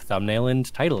 which is thumbnail and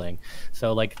titling.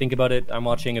 So like, think about it. I'm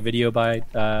watching a video by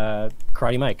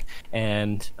Karate Mike,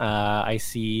 and I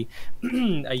see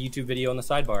a YouTube video on the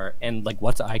sidebar, and like,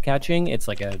 what's eye-catching? It's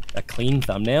like a clean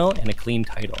thumbnail and a clean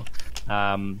title.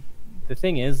 The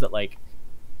thing is that like,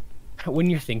 when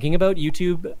you're thinking about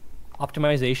YouTube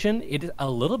optimization, it is a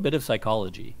little bit of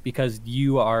psychology, because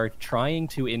you are trying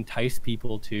to entice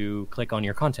people to click on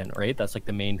your content, right? That's like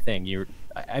the main thing.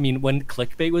 I mean, when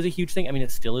clickbait was a huge thing, I mean,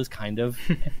 it still is kind of,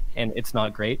 and it's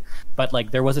not great, but like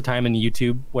there was a time in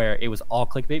YouTube where it was all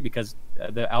clickbait because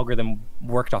the algorithm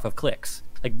worked off of clicks.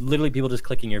 Like literally people just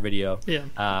clicking your video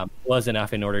was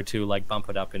enough in order to like bump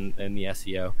it up in the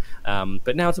SEO.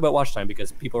 But now it's about watch time,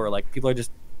 because people are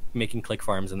just making click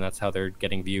farms, and that's how they're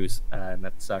getting views, and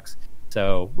that sucks.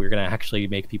 So we're gonna actually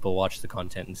make people watch the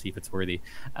content and see if it's worthy.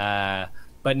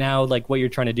 But now, like, what you're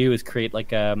trying to do is create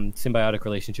like a symbiotic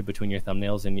relationship between your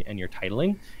thumbnails and your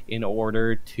titling in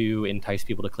order to entice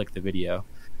people to click the video.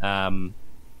 And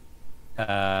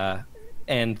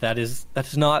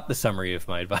that's not the summary of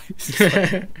my advice.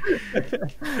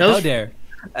 How dare.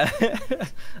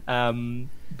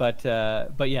 But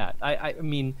yeah, I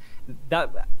mean,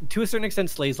 that to a certain extent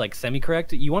slays like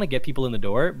semi-correct. You want to get people in the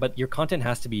door, but your content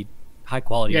has to be high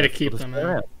quality. You got to keep them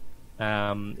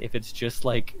If it's just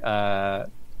like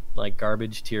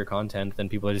garbage tier content, then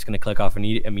people are just going to click off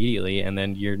immediately, and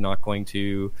then you're not going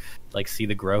to like see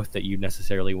the growth that you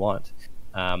necessarily want.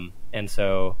 And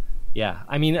so, yeah,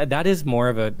 I mean, that is more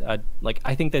of a like,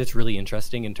 I think that it's really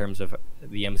interesting in terms of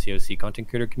the MCOC content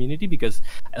creator community, because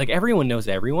like everyone knows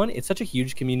everyone. It's such a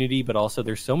huge community, but also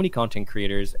there's so many content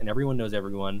creators and everyone knows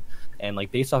everyone. And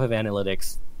like based off of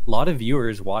analytics, a lot of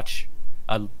viewers watch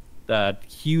a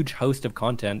huge host of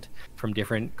content from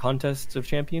different contests of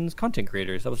champions content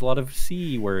creators. That was a lot of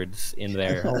C words in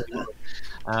there.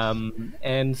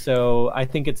 And so I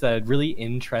think it's a really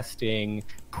interesting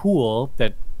pool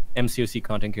that MCOC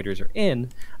content creators are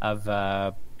in,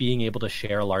 of being able to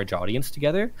share a large audience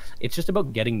together. It's just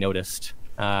about getting noticed.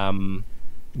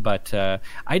 But I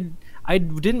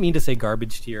didn't mean to say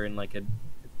garbage tier in like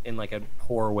a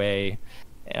poor way,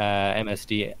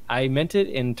 MSD. I meant it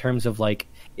in terms of like,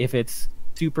 if it's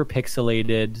super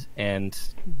pixelated and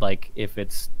like if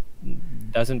it's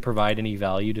doesn't provide any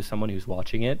value to someone who's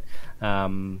watching it.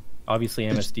 Obviously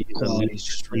MSD is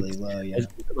just really low, yeah.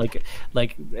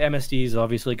 Like MSD is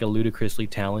obviously like a ludicrously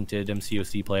talented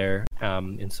MCOC player,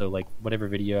 and so like whatever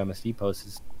video MSD posts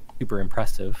is super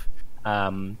impressive.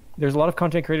 There's a lot of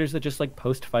content creators that just like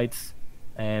post fights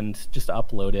and just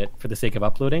upload it for the sake of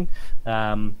uploading,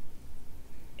 and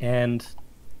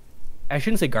I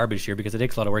shouldn't say garbage here because it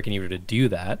takes a lot of work in order to do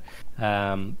that.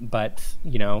 But,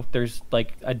 you know, there's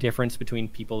like a difference between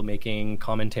people making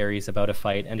commentaries about a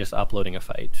fight and just uploading a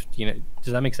fight. You know,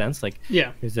 does that make sense? Like,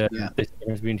 yeah, there's a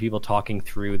difference between people talking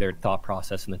through their thought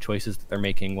process and the choices that they're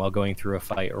making while going through a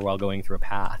fight or while going through a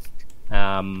path,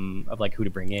 of like who to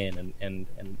bring in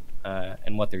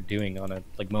and what they're doing on a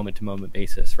like moment to moment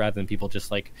basis, rather than people just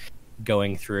like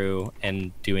going through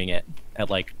and doing it at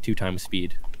like 2 times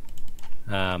speed.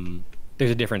 There's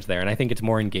a difference there, and I think it's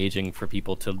more engaging for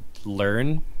people to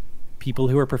learn people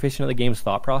who are proficient at the game's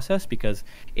thought process, because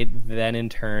it then in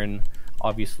turn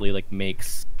obviously like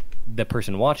makes the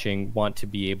person watching want to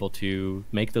be able to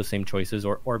make those same choices,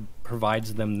 or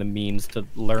provides them the means to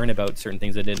learn about certain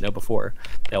things they didn't know before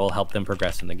that will help them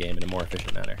progress in the game in a more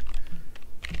efficient manner.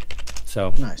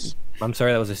 So nice. I'm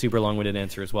sorry that was a super long-winded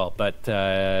answer as well, but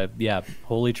yeah,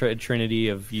 holy trinity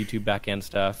of YouTube backend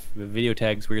stuff. Video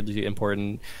tags weirdly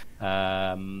important.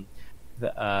 The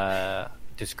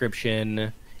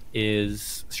description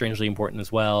is strangely important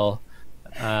as well.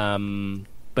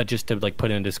 But just to like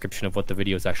put in a description of what the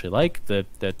video is actually like, the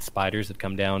spiders that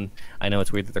come down. I know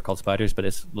it's weird that they're called spiders, but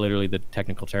it's literally the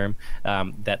technical term.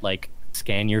 That like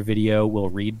scan your video will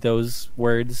read those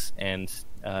words, and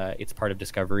it's part of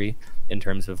discovery in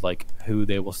terms of like who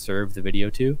they will serve the video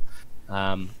to.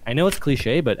 I know it's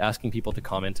cliche, but asking people to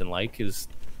comment and like is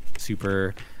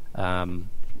super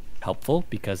helpful,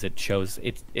 because it shows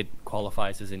it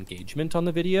qualifies as engagement on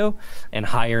the video, and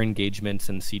higher engagements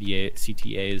and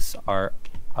CTAs are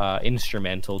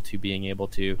instrumental to being able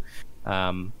to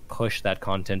push that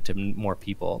content to more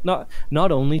people.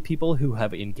 Not only people who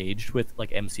have engaged with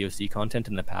like MCOC content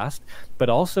in the past, but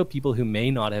also people who may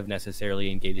not have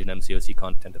necessarily engaged in MCOC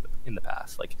content in the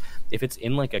past. Like if it's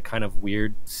in like a kind of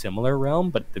weird similar realm,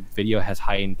 but the video has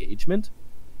high engagement,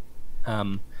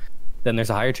 then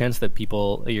there's a higher chance that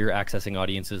you're accessing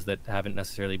audiences that haven't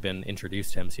necessarily been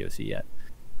introduced to MCOC yet.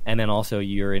 And then also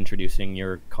you're introducing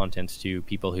your content to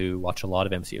people who watch a lot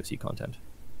of MCOC content.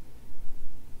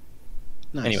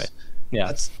 Nice. Anyway, yeah,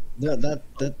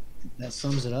 that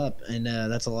sums it up, and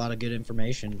that's a lot of good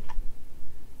information.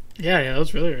 Yeah, that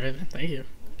was really great. Thank you.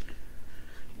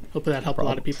 Hopefully that helped a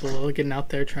lot of people getting out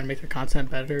there, trying to make their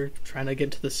content better, trying to get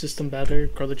into the system better,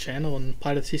 grow the channel, and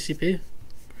apply to TCP.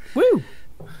 Woo!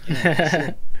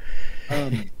 Yeah,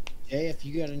 Jay, if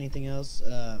you got anything else,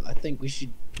 I think we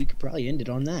could probably end it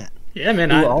on that. Yeah, man.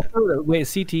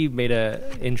 CT made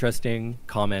a interesting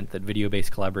comment that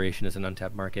video-based collaboration is an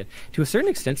untapped market. To a certain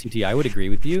extent, CT, I would agree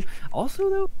with you. Also,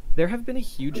 though, there have been a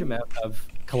huge amount of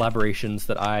collaborations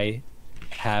that I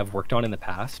have worked on in the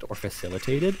past or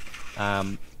facilitated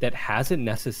that hasn't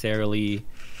necessarily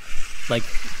like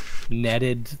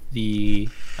netted the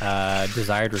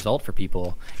desired result for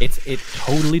people. It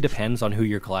totally depends on who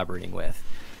you're collaborating with.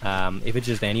 If it's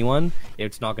just anyone,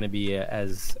 it's not going to be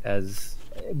as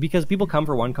because people come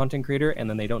for one content creator and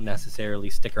then they don't necessarily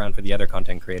stick around for the other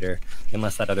content creator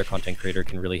unless that other content creator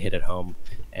can really hit it home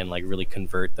and like really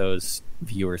convert those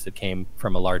viewers that came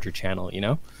from a larger channel, you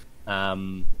know?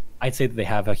 I'd say that they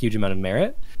have a huge amount of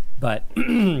merit, but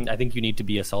I think you need to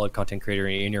be a solid content creator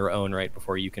in your own right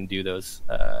before you can do those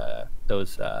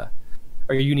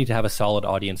or you need to have a solid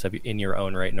audience in your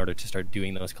own right in order to start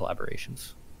doing those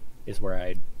collaborations, is where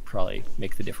I'd probably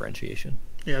make the differentiation.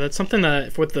 Yeah, that's something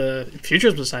that with the future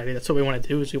of society, that's what we want to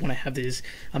do. Is we want to have these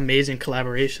amazing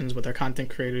collaborations with our content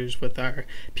creators, with our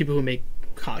people who make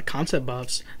concept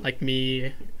buffs, like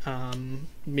me,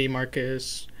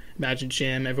 Marcus, Imagine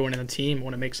Jim, everyone in the team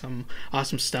want to make some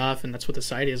awesome stuff, and that's what the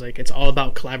site is like. It's all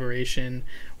about collaboration,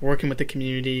 working with the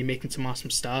community, making some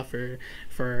awesome stuff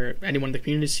for anyone in the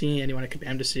community to see, anyone at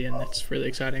Kabam to see, and that's really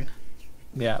exciting.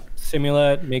 Yeah,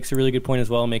 Simula makes a really good point as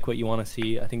well. Make what you want to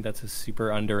see. I think that's a super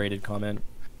underrated comment.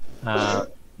 Make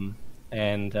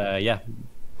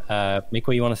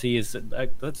what you want to see is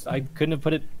I couldn't have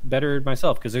put it better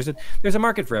myself, because there's a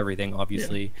market for everything,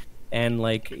 obviously. Yeah. And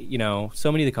like, you know,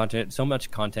 so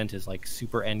much content is like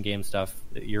super end game stuff.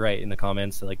 You're right in the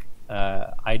comments. Like,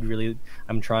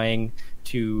 I'm trying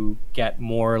to get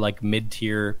more like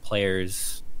mid-tier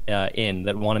players in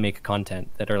that want to make content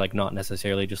that are like not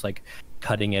necessarily just like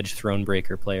cutting edge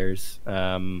Thronebreaker players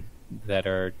that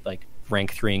are like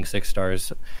rank 3ing 6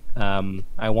 stars.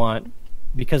 I want,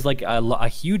 because like a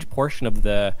huge portion of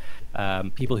the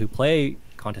people who play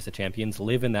Contest of Champions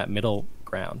live in that middle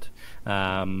ground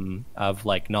of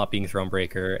like not being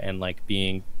Thronebreaker and like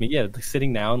being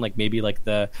sitting down like maybe like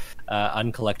the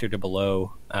uncollector to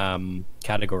below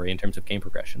category in terms of game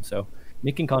progression. So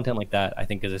making content like that, I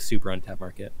think, is a super untapped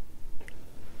market.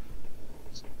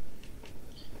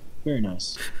 Very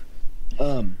nice.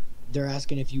 They're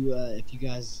asking if you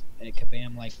guys at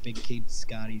Kabam like Big Kid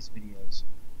Scotty's videos.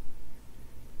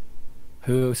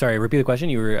 Sorry, repeat the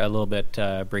question. You were a little bit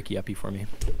breaky uppy for me.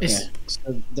 Yeah.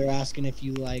 So they're asking if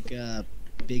you like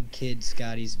Big Kid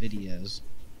Scotty's videos.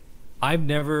 I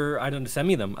don't send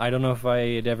me them. I don't know if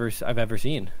I've ever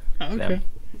seen them.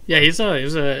 Yeah, he's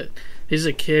a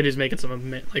kid who's making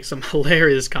some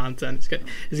hilarious content.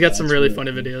 He's got some really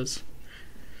funny videos.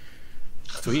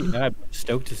 Sweet. Yeah, I'm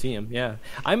stoked to see him. Yeah,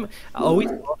 I'm always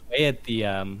blown away at the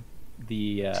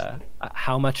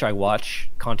how much I watch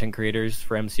content creators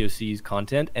for MCOC's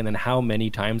content, and then how many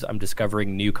times I'm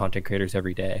discovering new content creators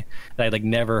every day that I like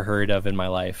never heard of in my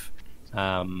life.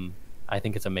 I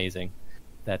think it's amazing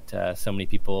that so many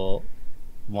people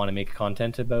want to make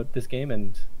content about this game,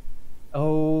 and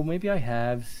maybe I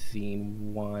have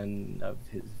seen one of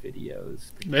his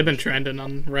videos. They've been trending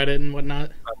on Reddit and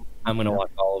whatnot. I'm gonna watch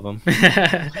all of them.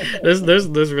 there's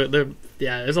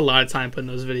a lot of time putting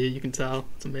those videos. You can tell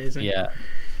it's amazing.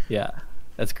 Yeah,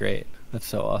 that's great. That's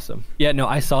so awesome. Yeah, no,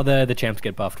 I saw the champs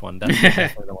get buffed one. That's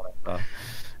the one I saw.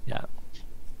 Yeah.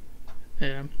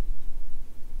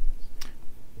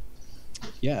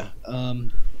 Yeah.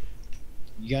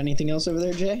 You got anything else over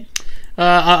there, Jay?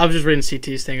 I was just reading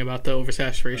CT's thing about the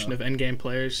oversaturation of endgame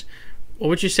players. What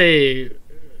would you say? Do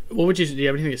you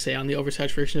have anything to say on the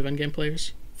oversaturation of endgame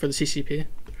players for the CCP?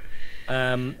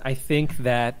 I think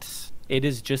that it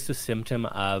is just a symptom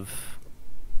of.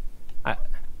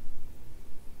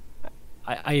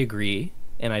 I agree,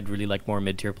 and I'd really like more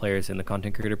mid-tier players in the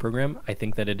content creator program. I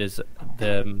think that it is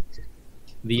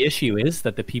the issue is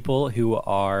that the people who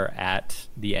are at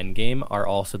the end game are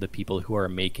also the people who are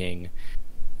making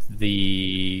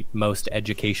the most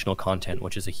educational content,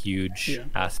 which is a huge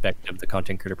aspect of the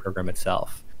content creator program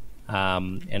itself.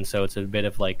 And so it's a bit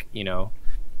of like, you know,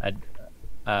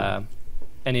 an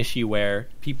issue where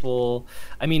people,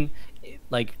 I mean,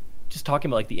 like just talking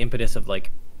about like the impetus of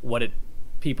like what it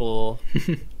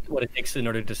takes in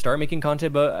order to start making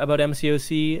content about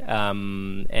MCOC,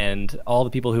 and all the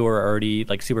people who are already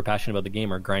like super passionate about the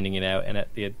game are grinding it out, and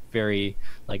at the very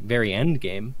end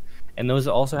game, and those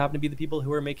also happen to be the people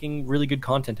who are making really good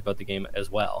content about the game as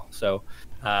well. So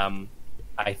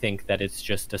I think that it's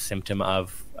just a symptom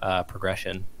of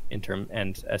progression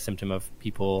and a symptom of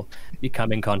people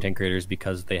becoming content creators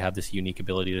because they have this unique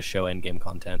ability to show end game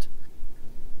content.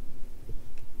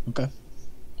 Okay.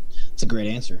 That's a great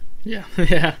answer. Yeah.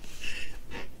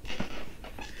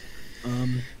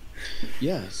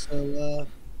 So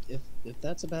if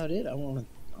that's about it, I want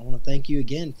to thank you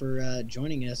again for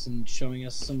joining us and showing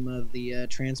us some of the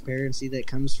transparency that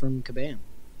comes from Kabam.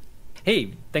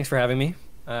 Hey, thanks for having me.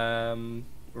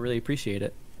 Really appreciate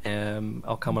it.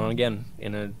 I'll come on again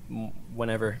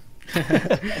whenever.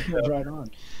 Right on.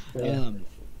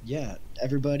 Yeah.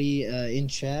 Everybody in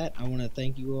chat, I want to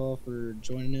thank you all for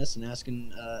joining us and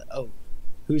asking.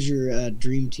 Who's your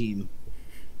dream team?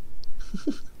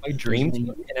 My dream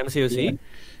team in MCOC?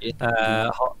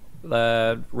 Yeah.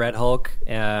 Red Hulk,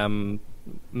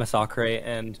 Massacre,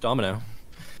 and Domino,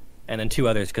 and then 2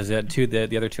 others because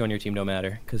the other 2 on your team don't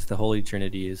matter because the Holy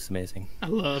Trinity is amazing. I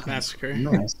love Massacre.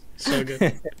 Nice. So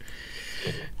good.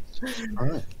 All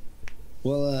right.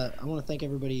 Well, I want to thank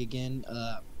everybody again.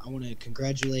 I want to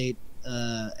congratulate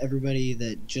everybody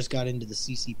that just got into the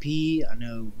CCP. I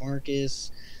know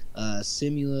Marcus,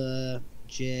 Simula,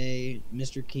 Jay,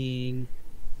 Mr. King,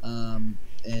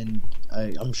 and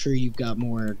I'm sure you've got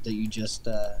more that you just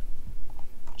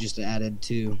added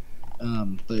to.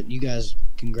 But you guys,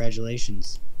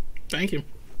 congratulations. Thank you.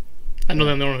 I know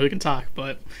that I'm the one who can talk,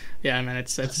 but yeah, man,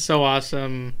 it's so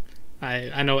awesome.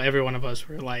 I know every one of us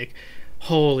were like,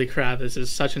 holy crap, this is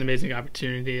such an amazing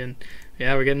opportunity, and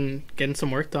yeah, we're getting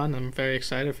some work done. I'm very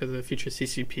excited for the future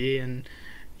CCP, and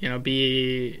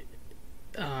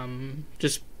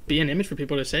just be an image for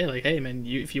people to say like, hey man,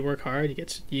 if you work hard,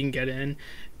 you can get in,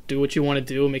 do what you want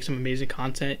to do, make some amazing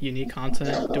content, unique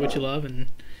content, do what you love, and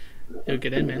you'll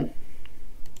get in, man.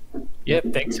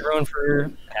 Yep, thanks everyone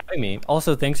for having me.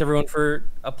 Also, thanks everyone for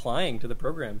applying to the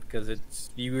program, because it's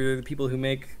you are the people who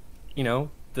make,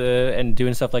 and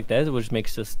doing stuff like that, which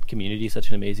makes this community such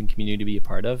an amazing community to be a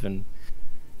part of. And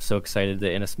so excited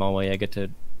that in a small way I get to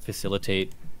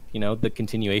facilitate, the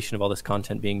continuation of all this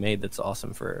content being made. That's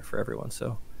awesome for everyone.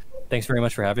 So thanks very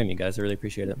much for having me, guys. I really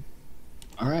appreciate it.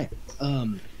 All right.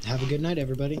 Have a good night,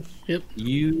 everybody. Yep.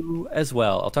 You as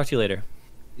well. I'll talk to you later.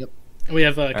 We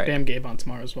have right. Bam Gabe on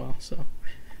tomorrow as well, so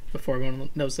before everyone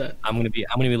knows that. I'm gonna be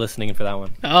listening for that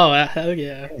one. Oh, hell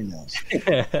yeah. Very nice.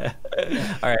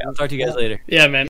 All right, I'll talk to you guys later. Yeah, man.